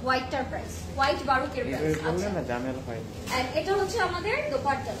 7200 হোয়াইটটার price, white বারুকের price. আচ্ছা, না জামেল হয়। আর এটা হচ্ছে আমাদের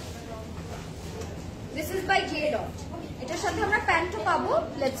dupatta. This is by J dot. এটার সাথে আমরা প্যান্টও পাবো।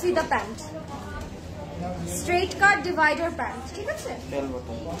 Let's see the pant. Straight cut divider pant, ঠিক আছে,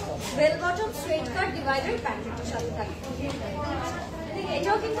 বেল বটম স্ট্রেট কাট ডিভাইডার প্যান্ট এটার সাথে থাকবে।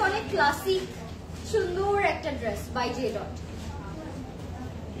 এটাও কিন্তু অনেক ক্লাসিক সুন্দর একটা ড্রেস বাই জে ডট।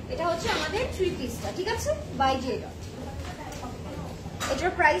 এটা হচ্ছে আমাদের 3 পিসটা, ঠিক আছে, বাই জে ডট।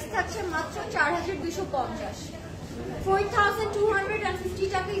 এটার প্রাইস থাকছে মাত্র 4250। 4250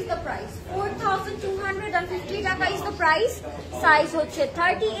 টাকা is the price. 4250 টাকা is the price. সাইজ হচ্ছে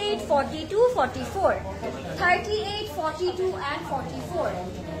 38, 42, 44, 38, 42 and 44,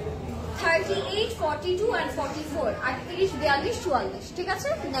 38, 42 and 44, 38, 42, 44, ঠিক আছে।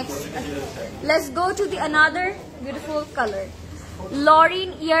 Next, let's go to the another beautiful color. লরিন,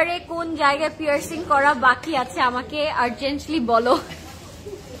 ইয়ারে কোন জায়গায় পিয়ার্সিং করা বাকি আছে আমাকে আর্জেন্টলি বলো।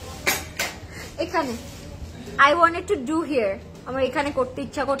 এখানে I wanted to do here. আমার এখানে করতে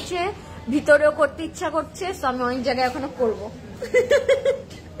ইচ্ছা করছে, ভিতরেও করতে ইচ্ছা করছে, সো আমি অনেক জায়গায় এখনো করব।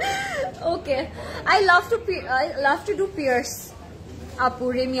 ওকে, I love to do pierce. আপু,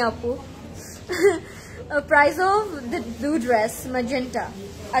 রেমি আপু। Price of the blue dress magenta.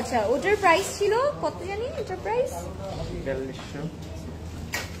 আচ্ছা, ওটার প্রাইস ছিল কত জানি? ওটার প্রাইস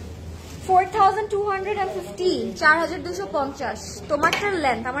 4250, 4250। তোমারটার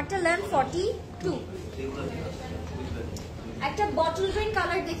length, আমারটার length 42। একটা বটল গ্রিন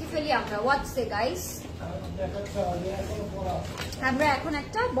কালার দেখে ফেলি আমরা। হোয়াটস এ গাইস, আমরা এখন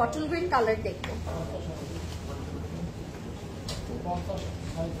একটা বটল গ্রিন কালার দেখবো।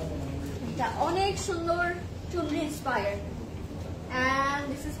 এটা অনেক সুন্দর, চুনরি inspired, and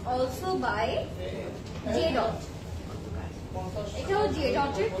this is also by J dot. এটাও জে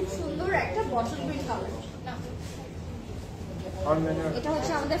ডটের খুব সুন্দর একটা বটল গ্রিন কালার। এটা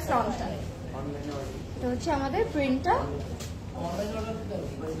হচ্ছে আমাদের ফ্রন্টটা, এটা হচ্ছে আমাদের প্রিন্টটা,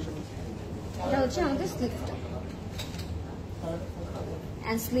 এটা হচ্ছে আমাদের স্লিভটা।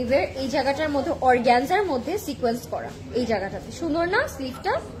 এন্ড স্লিভের এই জায়গাটার মধ্যে অর্গানজার মধ্যে সিকোয়েন্স করা, এই জায়গাটাতে সুন্দর না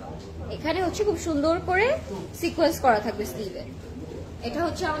স্লিভটা? এখানে হচ্ছে খুব সুন্দর করে সিকোয়েন্স করা থাকবে স্লিভে। এটা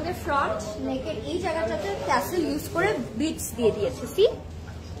হচ্ছে আমাদের ফ্রন্ট নেকের এই জায়গাটাতে ট্যাসেল ইউজ করে বিটস দিয়ে দিয়েছে। সি,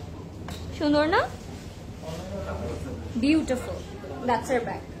 সুন্দর না? বিউটিফুল। That's our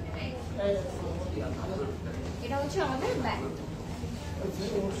back. এটা হচ্ছে আমাদের back.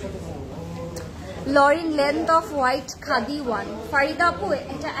 লরিন, length off white khadi 1। Farida আপু,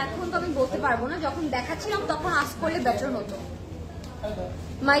 এটা এখন তো আমি বলতে পারবো না, যখন দেখাচ্ছিলাম তখন আস্ক করলে বেটার হতো।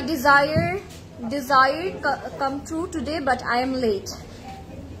 মাই desire desire come true today, but I am late.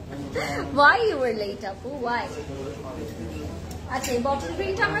 Why you were late, Apu? Why? আচ্ছা, এই বটল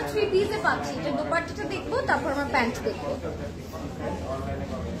গ্রিনটা আমরা 3 পিসে পাচ্ছি। এটা দোপাট্টাটা দেখবো, তারপর আমরা প্যান্ট দেখবো।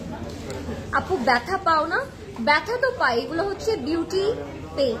 আপু ব্যথা পাও না? ব্যথা তো পাই, এগুলো হচ্ছে বিউটি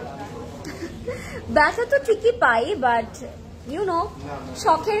পেইন। ব্যথা তো ঠিকই পাই, বাট ইউ নো,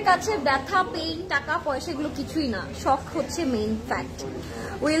 শখের কাছে ব্যথা, পেইন, টাকা পয়সা এগুলো কিছুই না। শখ হচ্ছে main fact.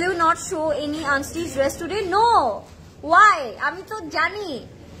 Will you not show any unstitch dress today? No. Y? আমি তো জানি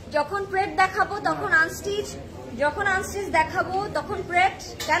যখন প্রেট দেখাবো তখন আনস্টিচ, যখন আনস্টিচ দেখাবো তখন প্রেট।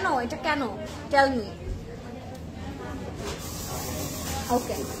 কেন? এটা কেন? Tell me.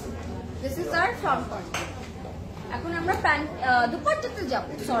 Okay, this is our front part. এখন আমরা প্যান্ট দুপাট্টাতে যাব।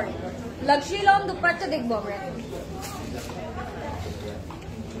 সরি, লাক্সারি লন দুপাট্টা দেখবো আমরা এখন।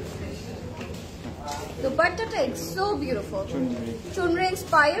 দুপাট্টাটা it's so beautiful, চুনরি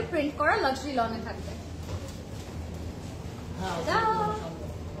inspire print করা লাক্সারি লনে থাকবে।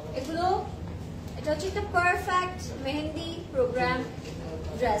 এগুলো, এটা হচ্ছে একটা perfect mehndi programme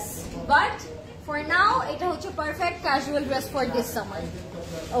dress, but for now এটা হচ্ছে perfect casual dress for this summer.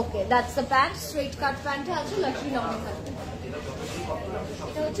 Okay, that's the pant. Straight কাট প্যান্টে আছে, লাক্সারি লনে থাকবে।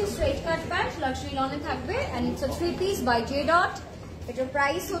 এটা হচ্ছে স্ট্রেট কাট প্যান্ট, লাক্সারি লনে থাকবে, and it's a 3 piece by জে.ডট। এটার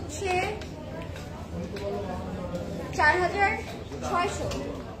প্রাইস হচ্ছে 4600।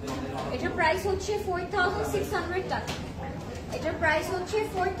 এটার প্রাইস হচ্ছে 4600 টাকা। এটার প্রাইস হচ্ছে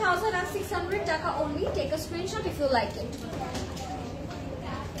 4600 টাকা only. Take a screenshot if you like it.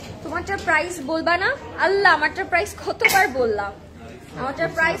 তোমারটার price বলবা না? আল্লাহ, আমারটার প্রাইস কতবার বললাম? আমারটার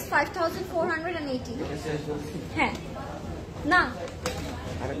প্রাইস 5480। হ্যাঁ না,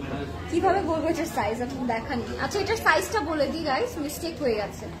 কিভাবে বলবো এটার সাইজ? আপনি দেখানি। আচ্ছা, এটার সাইজটা বলে দিই গাইস, মিস্টেক হয়ে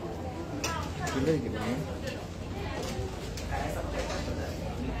গেছে।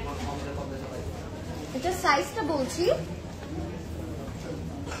 এটার সাইজটা বলছি।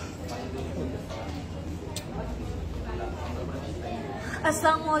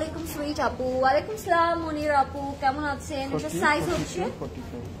 আসসালামু আলাইকুম সুইট আপু। ওয়ালাইকুম সালাম মনির আপু, কেমন আছেন? এটার সাইজ হচ্ছে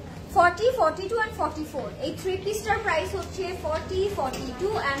 40, 42 and 44। এই 3 পিসটার প্রাইস হচ্ছে 40,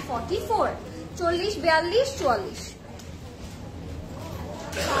 42 and 44। 40, 42, 44।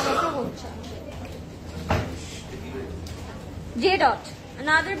 জে.ডট,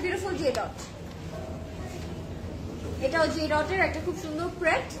 another beautiful জে.ডট। এটাও জে.ডটের একটা খুব সুন্দর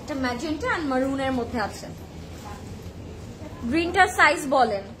প্রেট। এটা ম্যাজেন্টা এন্ড মারুনের মধ্যে আছে। গ্রিনটার সাইজ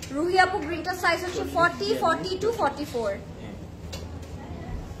বলেন রুহি আপু। গ্রিনটার সাইজ হচ্ছে 40, 42, 44।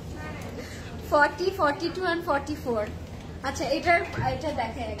 40, 42 and 44। আচ্ছা, এটা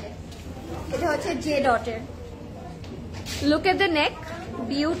দেখে আগে। এটা হচ্ছে জে.ডটের। Look at the neck,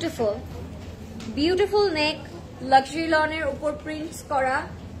 beautiful beautiful neck. Luxury লনের উপর প্রিন্টস করা,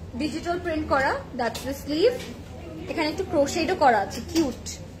 ডিজিটাল প্রিন্ট করা। That's the sleeve. এখানে একটু ক্রোশেডও করা আছে, কিউট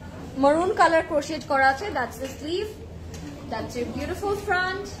মারুন কালার ক্রোশেড করা আছে। That's the sleeve, that's a beautiful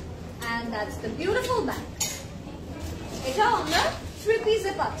front, and that's the beautiful back. এটাও আমরা 3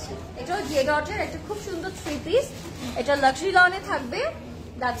 পিসে পাচ্ছি। এটাও জে.ডটের একটা খুব সুন্দর 3 পিস। এটা লাক্সারি লনে থাকবে।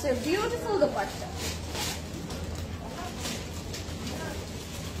 That's a beautiful dupatta.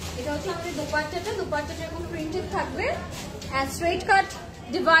 এটা হচ্ছে আমাদের দোপাট্টাটা। দোপাট্টাটা এরকম প্রিন্টেড থাকবে, and straight cut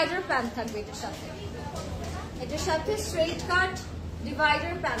divider pant থাকবে এটার সাথে। এটার সাথে স্ট্রেট কাট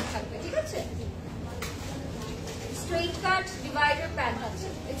ডিভাইডার প্যান্ট থাকবে, ঠিক আছে? স্ট্রেট কাট ডিভাইডার প্যান্ট আছে।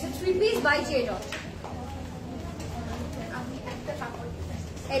 It's a 3 piece by জে.ডট।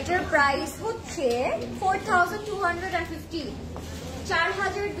 এটার প্রাইস হচ্ছে 4250।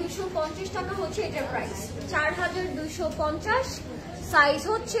 4250 টাকা হচ্ছে এটার প্রাইস। 4250। সাইজ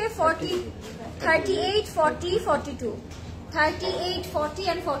হচ্ছে 40, 38, 40, 42। 38, 40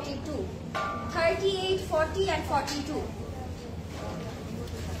 and 42। 38, 40 and 42।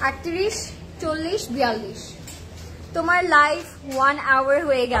 38, 40, 42। তোমার লাইভ 1 আওয়ার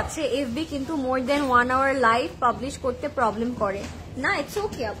হয়ে গেছে এফবি, কিন্তু মোর দেন 1 আওয়ার লাইভ পাবলিশ করতে প্রবলেম করে না। ইটস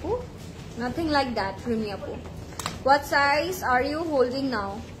ওকে আপু, নাথিং লাইক দ্যাট রিমি আপু। What size are you holding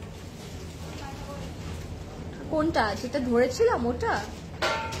নাও? কোনটা? যেটা ধরেছিলাম ওটা?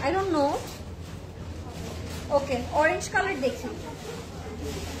 I don't know. Okay, orange colour দেখি।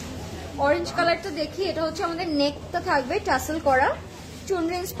 অরেঞ্জ কালারটা দেখি। এটা হচ্ছে আমাদের নেকটা থাকবে টাসেল করা,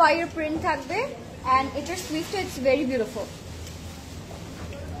 চুনরি ইন্সপায়ার প্রিন্ট থাকবে, এন্ড এটার স্লিভটা ইটস ভেরি বিউটিফুল,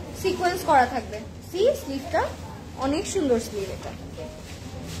 সিকোয়েন্স করা থাকবে। সি স্লিভটা অনেক সুন্দর স্লিভ। এটা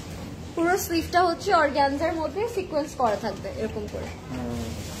পুরো স্লিভটা হচ্ছে অর্গানজার মধ্যে সিকোয়েন্স করা থাকবে এরকম করে।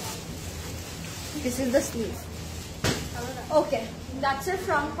 This is the sleeve. Okay, that's এর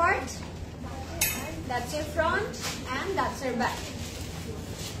ফ্রন্ট পার্ট, দ্যাটস এর ফ্রন্ট, এন্ড দ্যাটস এর back.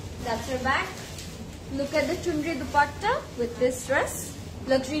 That's your back. Look at the chundri dupatta with this dress.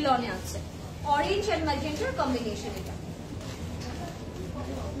 Luxury lawn আছে. Orange and magenta combination এটা.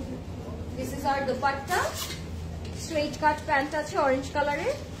 This is our dupatta. Straight cut pant আছে orange color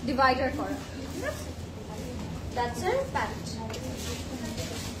এর, divider করা. That's our pant.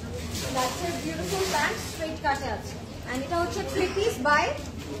 That's a beautiful pant, straight cut আছে. And এটা হচ্ছে 3 piece by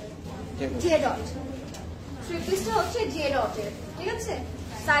J dot. 3 piece টা হচ্ছে J dot এর, ঠিক আছে?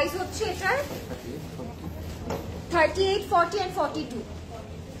 Size হচ্ছে এটার 38, 40 and 42.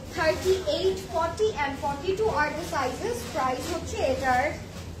 38, 40 and 42 are the sizes. Price হচ্ছে এটার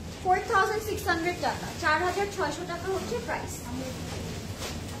 4,600 টাকা. 4,600 টাকা হচ্ছে প্রাইস.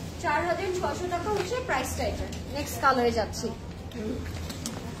 4,600 টাকা হচ্ছে প্রাইসটা এটা. নেক্সট কালারে যাচ্ছি.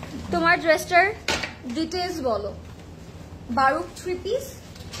 তোমার ড্রেসটার ডিটেইলস বলো. বারুক 3 পিস,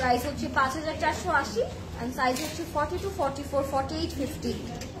 প্রাইস হচ্ছে 5,480 and সাইজ হচ্ছে 42, 44, 48, 50.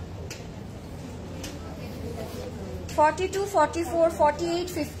 42, 44, 48,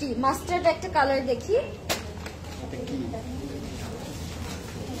 50. মাস্টার্ড একটা কালার দেখি.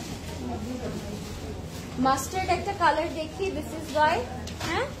 মাস্টার্ড একটা কালার দেখি. This is by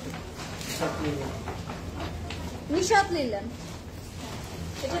Nishat linen.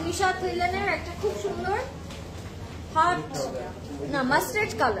 এটা নিশাত লিলেনের একটা খুব সুন্দর হট না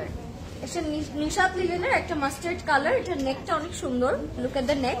মাস্টার্ড কালার. এটা নিশাত লিলেনের একটা মাস্টার্ড কালার. এটা নেকটা অনেক সুন্দর. Look at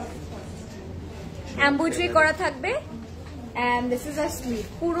the neck. Embroidery করা থাকবে and this is a sleeve.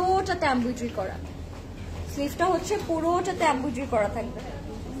 পুরোটাতে embroidery করা. স্লিভটা হচ্ছে পুরোটাতে এমব্রয়ডারি করা থাকবে,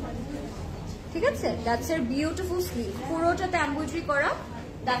 ঠিক আছে? That's a beautiful sleeve. পুরোটাতে embroidery করা.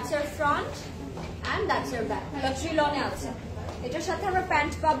 That's your front and that's your back. Luxury লনে আছে. এটার সাথে আমরা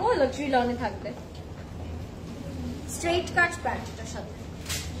প্যান্ট পাবো, লাক্সারি লনে থাকবে. স্ট্রেইট কাট প্যান্ট এটার সাথে.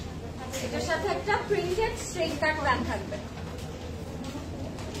 এটার সাথে একটা প্রিন্টেড স্ট্রেইট কাট প্যান্ট থাকবে.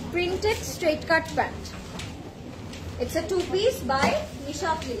 Printed straight cut pant. It's a 2 piece by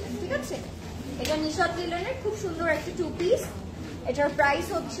Nishat Linen. ঠিক আছে? এটা নিশাত লিলেনের খুব সুন্দর একটা 2 piece. এটার প্রাইস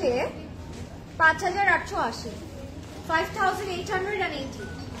হচ্ছে 5,880. 5,880.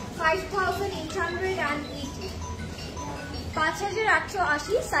 5,880.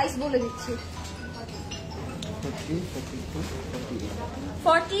 5,880 সাইজ বলে দিচ্ছি.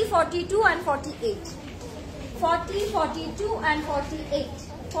 40, 42 and 48. 40, 42 and 48.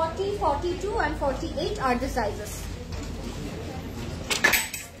 40, 42 and 48 are the sizes.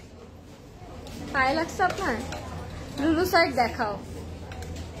 পায়ে লাগছে আপনার? লুলু সাইড দেখাও.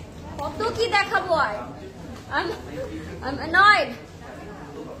 কত কি দেখাবো আর? I'm annoyed.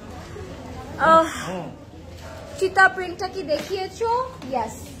 চিতা প্রিন্টটা কি দেখিয়েছো?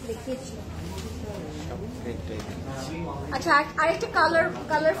 Yes, দেখিয়েছি. আচ্ছা, আরেকটা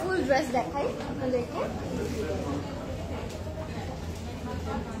কালারফুল ড্রেস দেখাই আপনাদেরকে.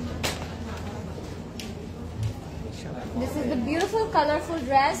 This is the beautiful colorful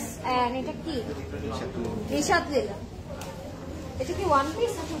dress and এটা কি? নিশাত লিলেন. এটা কি 1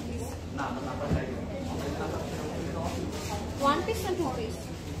 piece না 2 piece? 1 piece না 2 piece?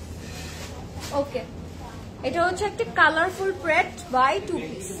 Okay. এটা হচ্ছে একটা colourful প্রেট by 2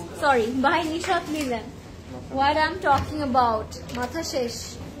 piece. Sorry, by Nishat linen. What I'm talking about? মাথা শেষ.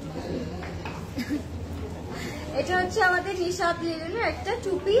 এটা হচ্ছে আমাদের নিশাত লিলেনের একটা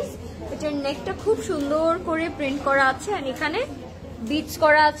 2 piece. এটার নেকটা খুব সুন্দর করে প্রিন্ট করা আছে আর এখানে বিটস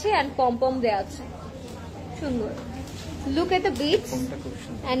করা আছে এন্ড পমপম দেয়া আছে. সুন্দর. Look at the bits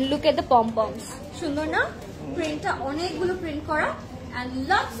and look at the পমপমস. সুন্দর না? প্রিন্টটা অনেকগুলো প্রিন্ট করা এন্ড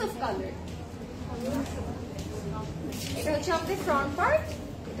লটস অফ কালার. এটা হচ্ছে আমাদের ফ্রন্ট পার্ট,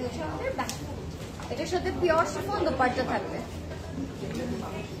 এটা হচ্ছে আমাদের ব্যাক পার্ট. এটার সাথে পিওর শিফন দোপাট্টা থাকবে.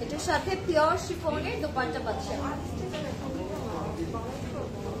 এটার সাথে পিওর শিফনের দোপাট্টা পাচ্ছে.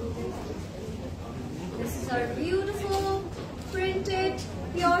 This is our beautiful printed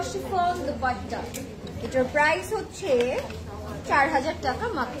pure chiffon dupatta. এটার প্রাইস হচ্ছে 4,000 টাকা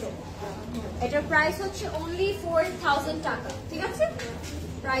মাত্র. এটার প্রাইস হচ্ছে only 4,000 টাকা, ঠিক আছে?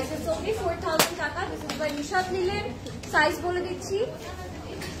 প্রাইস is only 4,000 টাকা. This is by Nishat linen. Size বলে দিচ্ছি.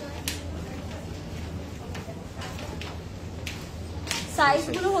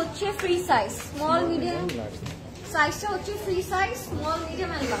 সাইজগুলো হচ্ছে ফ্রি সাইজ, স্মল মিডিয়াম. সাইজটা হচ্ছে free size, small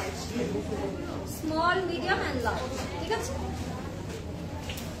medium and large. Small medium and large, ঠিক আছে?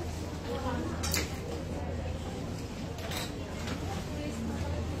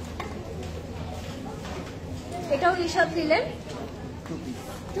 এটাও নিশাত লিলেন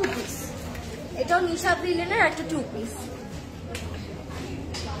 2 পিস. এটাও নিশাত লিলেনের একটা 2 পিস.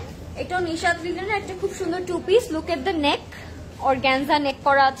 এটাও নিশাত লিলেনের একটা খুব সুন্দর 2 piece. Look at the neck. Organza নেক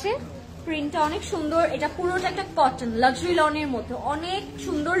করা আছে. প্রিন্টটা অনেক সুন্দর. এটা পুরোটা একটা কটন লাক্সারি লনের মধ্যে, অনেক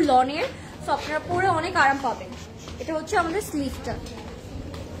সুন্দর লনের সো আপনারা পরে অনেক আরাম পাবেন। এটা হচ্ছে আমাদের স্লিভটা,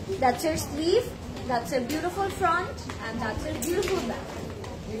 দ্যাটস এর স্লিভ, দ্যাটস এর বিউটিফুল ফ্রন্ট এন্ড দ্যাটস এর বিউটিফুল ব্যাক,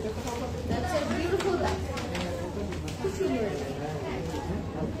 দ্যাটস এর বিউটিফুল ব্যাক। খুব সুন্দর।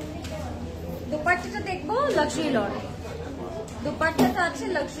 দোপাট্টাটা দেখবো লাক্সারি লন, দোপাট্টাটা আছে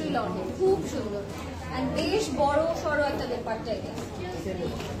লাক্সারি লন, খুব সুন্দর এন্ড বেশ বড় সড়ো একটা দোপাট্টা। এটা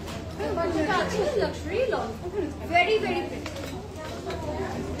দোপাট্টাটা আছে luxury loan, very very pretty.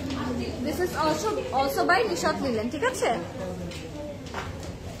 This is also by Nishat linen, ঠিক আছে?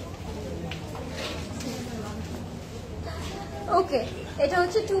 ওকে, এটা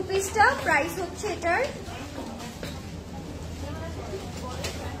হচ্ছে 2 পিসটা, প্রাইস হচ্ছে এটার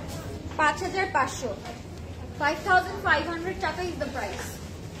 5500, 5500 টাকা ইজ দ্য প্রাইস,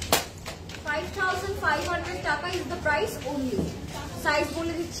 5500 টাকা is the price only. Size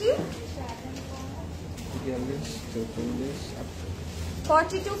বলে দিচ্ছি,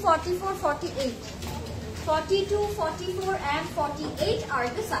 42, 44, 48, 42, 44 and 48 are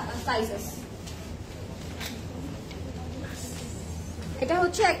the sizes. এটা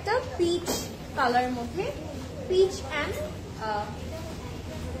হচ্ছে একটা পিচ কালারের মধ্যে, পিচ এন্ড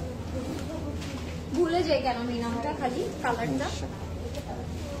ভুলে যাই কেন এই নামটা, খালি কালারটা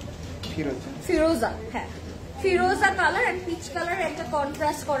ফিরোজা, হ্যাঁ ফিরোজা কালার এন্ড পিচ কালার একটা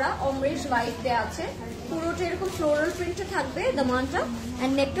কন্ট্রাস্ট করা অমরেশ হোয়াইট দেয়া আছে। পুরোটা এরকম ফ্লোরাল প্রিন্টে থাকবে দামানটা,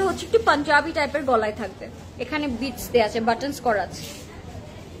 এন্ড নেকটা হচ্ছে একটু পাঞ্জাবি টাইপের গলায় থাকবে, এখানে বিটস দেয়া আছে, বাটনস করা আছে।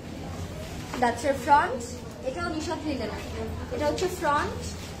 দ্যাটস এর ফ্রন্ট, এটাও নিশাত লিলেন, এটা হচ্ছে ফ্রন্ট,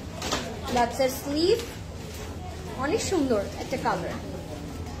 দ্যাটস এর স্লিভ, অনেক সুন্দর একটা কালার,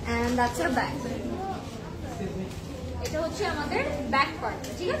 এন্ড দ্যাটস এর ব্যাক। এটা হচ্ছে আমাদের ব্যাক পার্ট,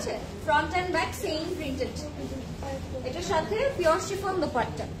 ঠিক আছে? Front end back same printed. এটার সাথে পিওর শিফন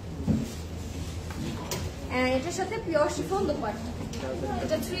দোপাট্টা, এটার সাথে পিওর শিফন দোপাট্টা।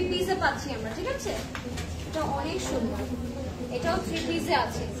 এটা 3 পিসে পাচ্ছি আমরা, ঠিক আছে? এটা অনেক সুন্দর, এটাও 3 পিসে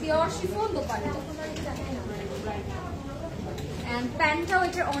আছে, পিওর শিফন দোপাট্টা। এন্ড প্যান্টটাও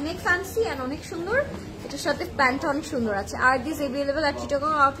এটার অনেক ফ্যান্সি এন্ড অনেক সুন্দর, এটার সাথে প্যান্টটা অনেক সুন্দর আছে। আর this available at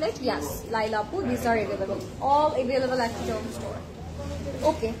Chittagong outlet? Yes, Laila Apu, these are available, all available at Chittagong store.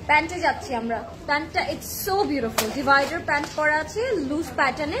 ওকে, প্যান্টে যাচ্ছি আমরা। প্যান্টটা it's so beautiful, divider pant করা আছে লুজ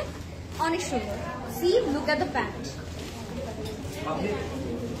প্যাটার্নে, অনেক সুন্দর। C, look at the pant,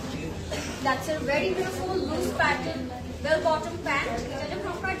 that's a very beautiful loose pattern bell bottom pant. এটা যখন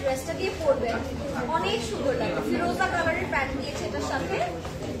আপনার ড্রেসটা দিয়ে পরবেন অনেক সুন্দর লাগে। ফিরোজা কালারের প্যান্ট দিয়েছে এটার সাথে,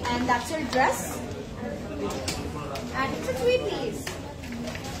 এন্ড দ্যাটস এর dress, and it's a 3 piece.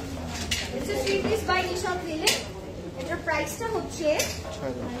 It's a 3 piece by Nishat Lile. এটার প্রাইসটা হচ্ছে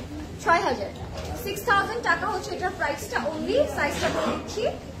 6000, 6000 টাকা হচ্ছে এটার প্রাইসটা অনলি। সাইজটা বলে দিচ্ছি,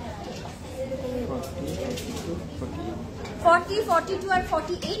 40, 42 and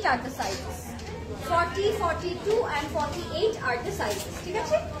 48 are the sizes. 40, 42 and 48 are the sizes, ঠিক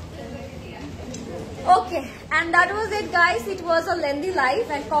আছে? Okay, and that was it guys. It was a lengthy live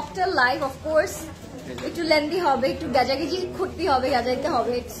and cocktail live, of course. একটু লেন্দি হবে, একটু গাজাগিজি খুঁটতে হবে, গাজাইতে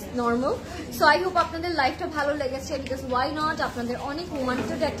হবে, it's normal. So I hope আপনাদের লাইভটা ভালো লেগেছে, বিকজ ওয়াই নট, আপনাদের অনেক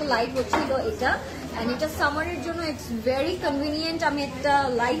রোমান্টিক একটা লাইভ হচ্ছিল এটা, এন্ড এটা সামারের জন্য ইটস ভেরি কনভিনিয়েন্ট। আমি একটা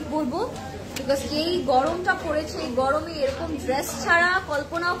লাইভ বলবো বিকজ এই গরমটা পড়েছে, এই গরমে এরকম ড্রেস ছাড়া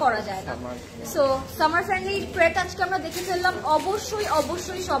কল্পনাও করা যায় না। সো সামার ফ্রেন্ডলি প্রেট আজকে আমরা দেখে ফেললাম। অবশ্যই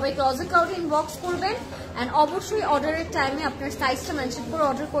অবশ্যই সবাই ক্লোজেট ক্লাউডে ইনবক্স করবেন, এন্ড অবশ্যই অর্ডারের টাইমে আপনার সাইজটা মেনশন করে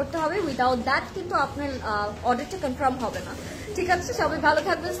অর্ডার করতে হবে, উইদাউট দ্যাট কিন্তু আপনার অর্ডারটা কনফার্ম হবে না, ঠিক আছে? সবাই ভালো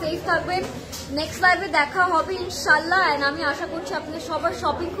থাকবেন, সেফ থাকবেন, নেক্সট লাইভে দেখা হবে ইনশাল্লাহ। এন্ড আমি আশা করছি আপনাদের সবার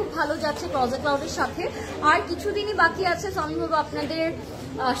শপিং খুব ভালো যাচ্ছে ক্লোজেট ক্লাউডের সাথে। আর কিছুদিনই বাকি আছে, সো আমি বলবো আপনাদের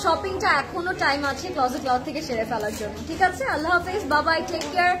শপিংটা এখনো টাইম আছে ক্লোজেট ক্লাউড থেকে সেরে ফেলার জন্য, ঠিক আছে? আল্লাহ হাফেজ, বাবাই, take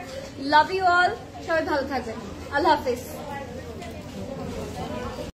care, love you all, সবাই ভালো থাকবেন, আল্লাহ হাফেজ।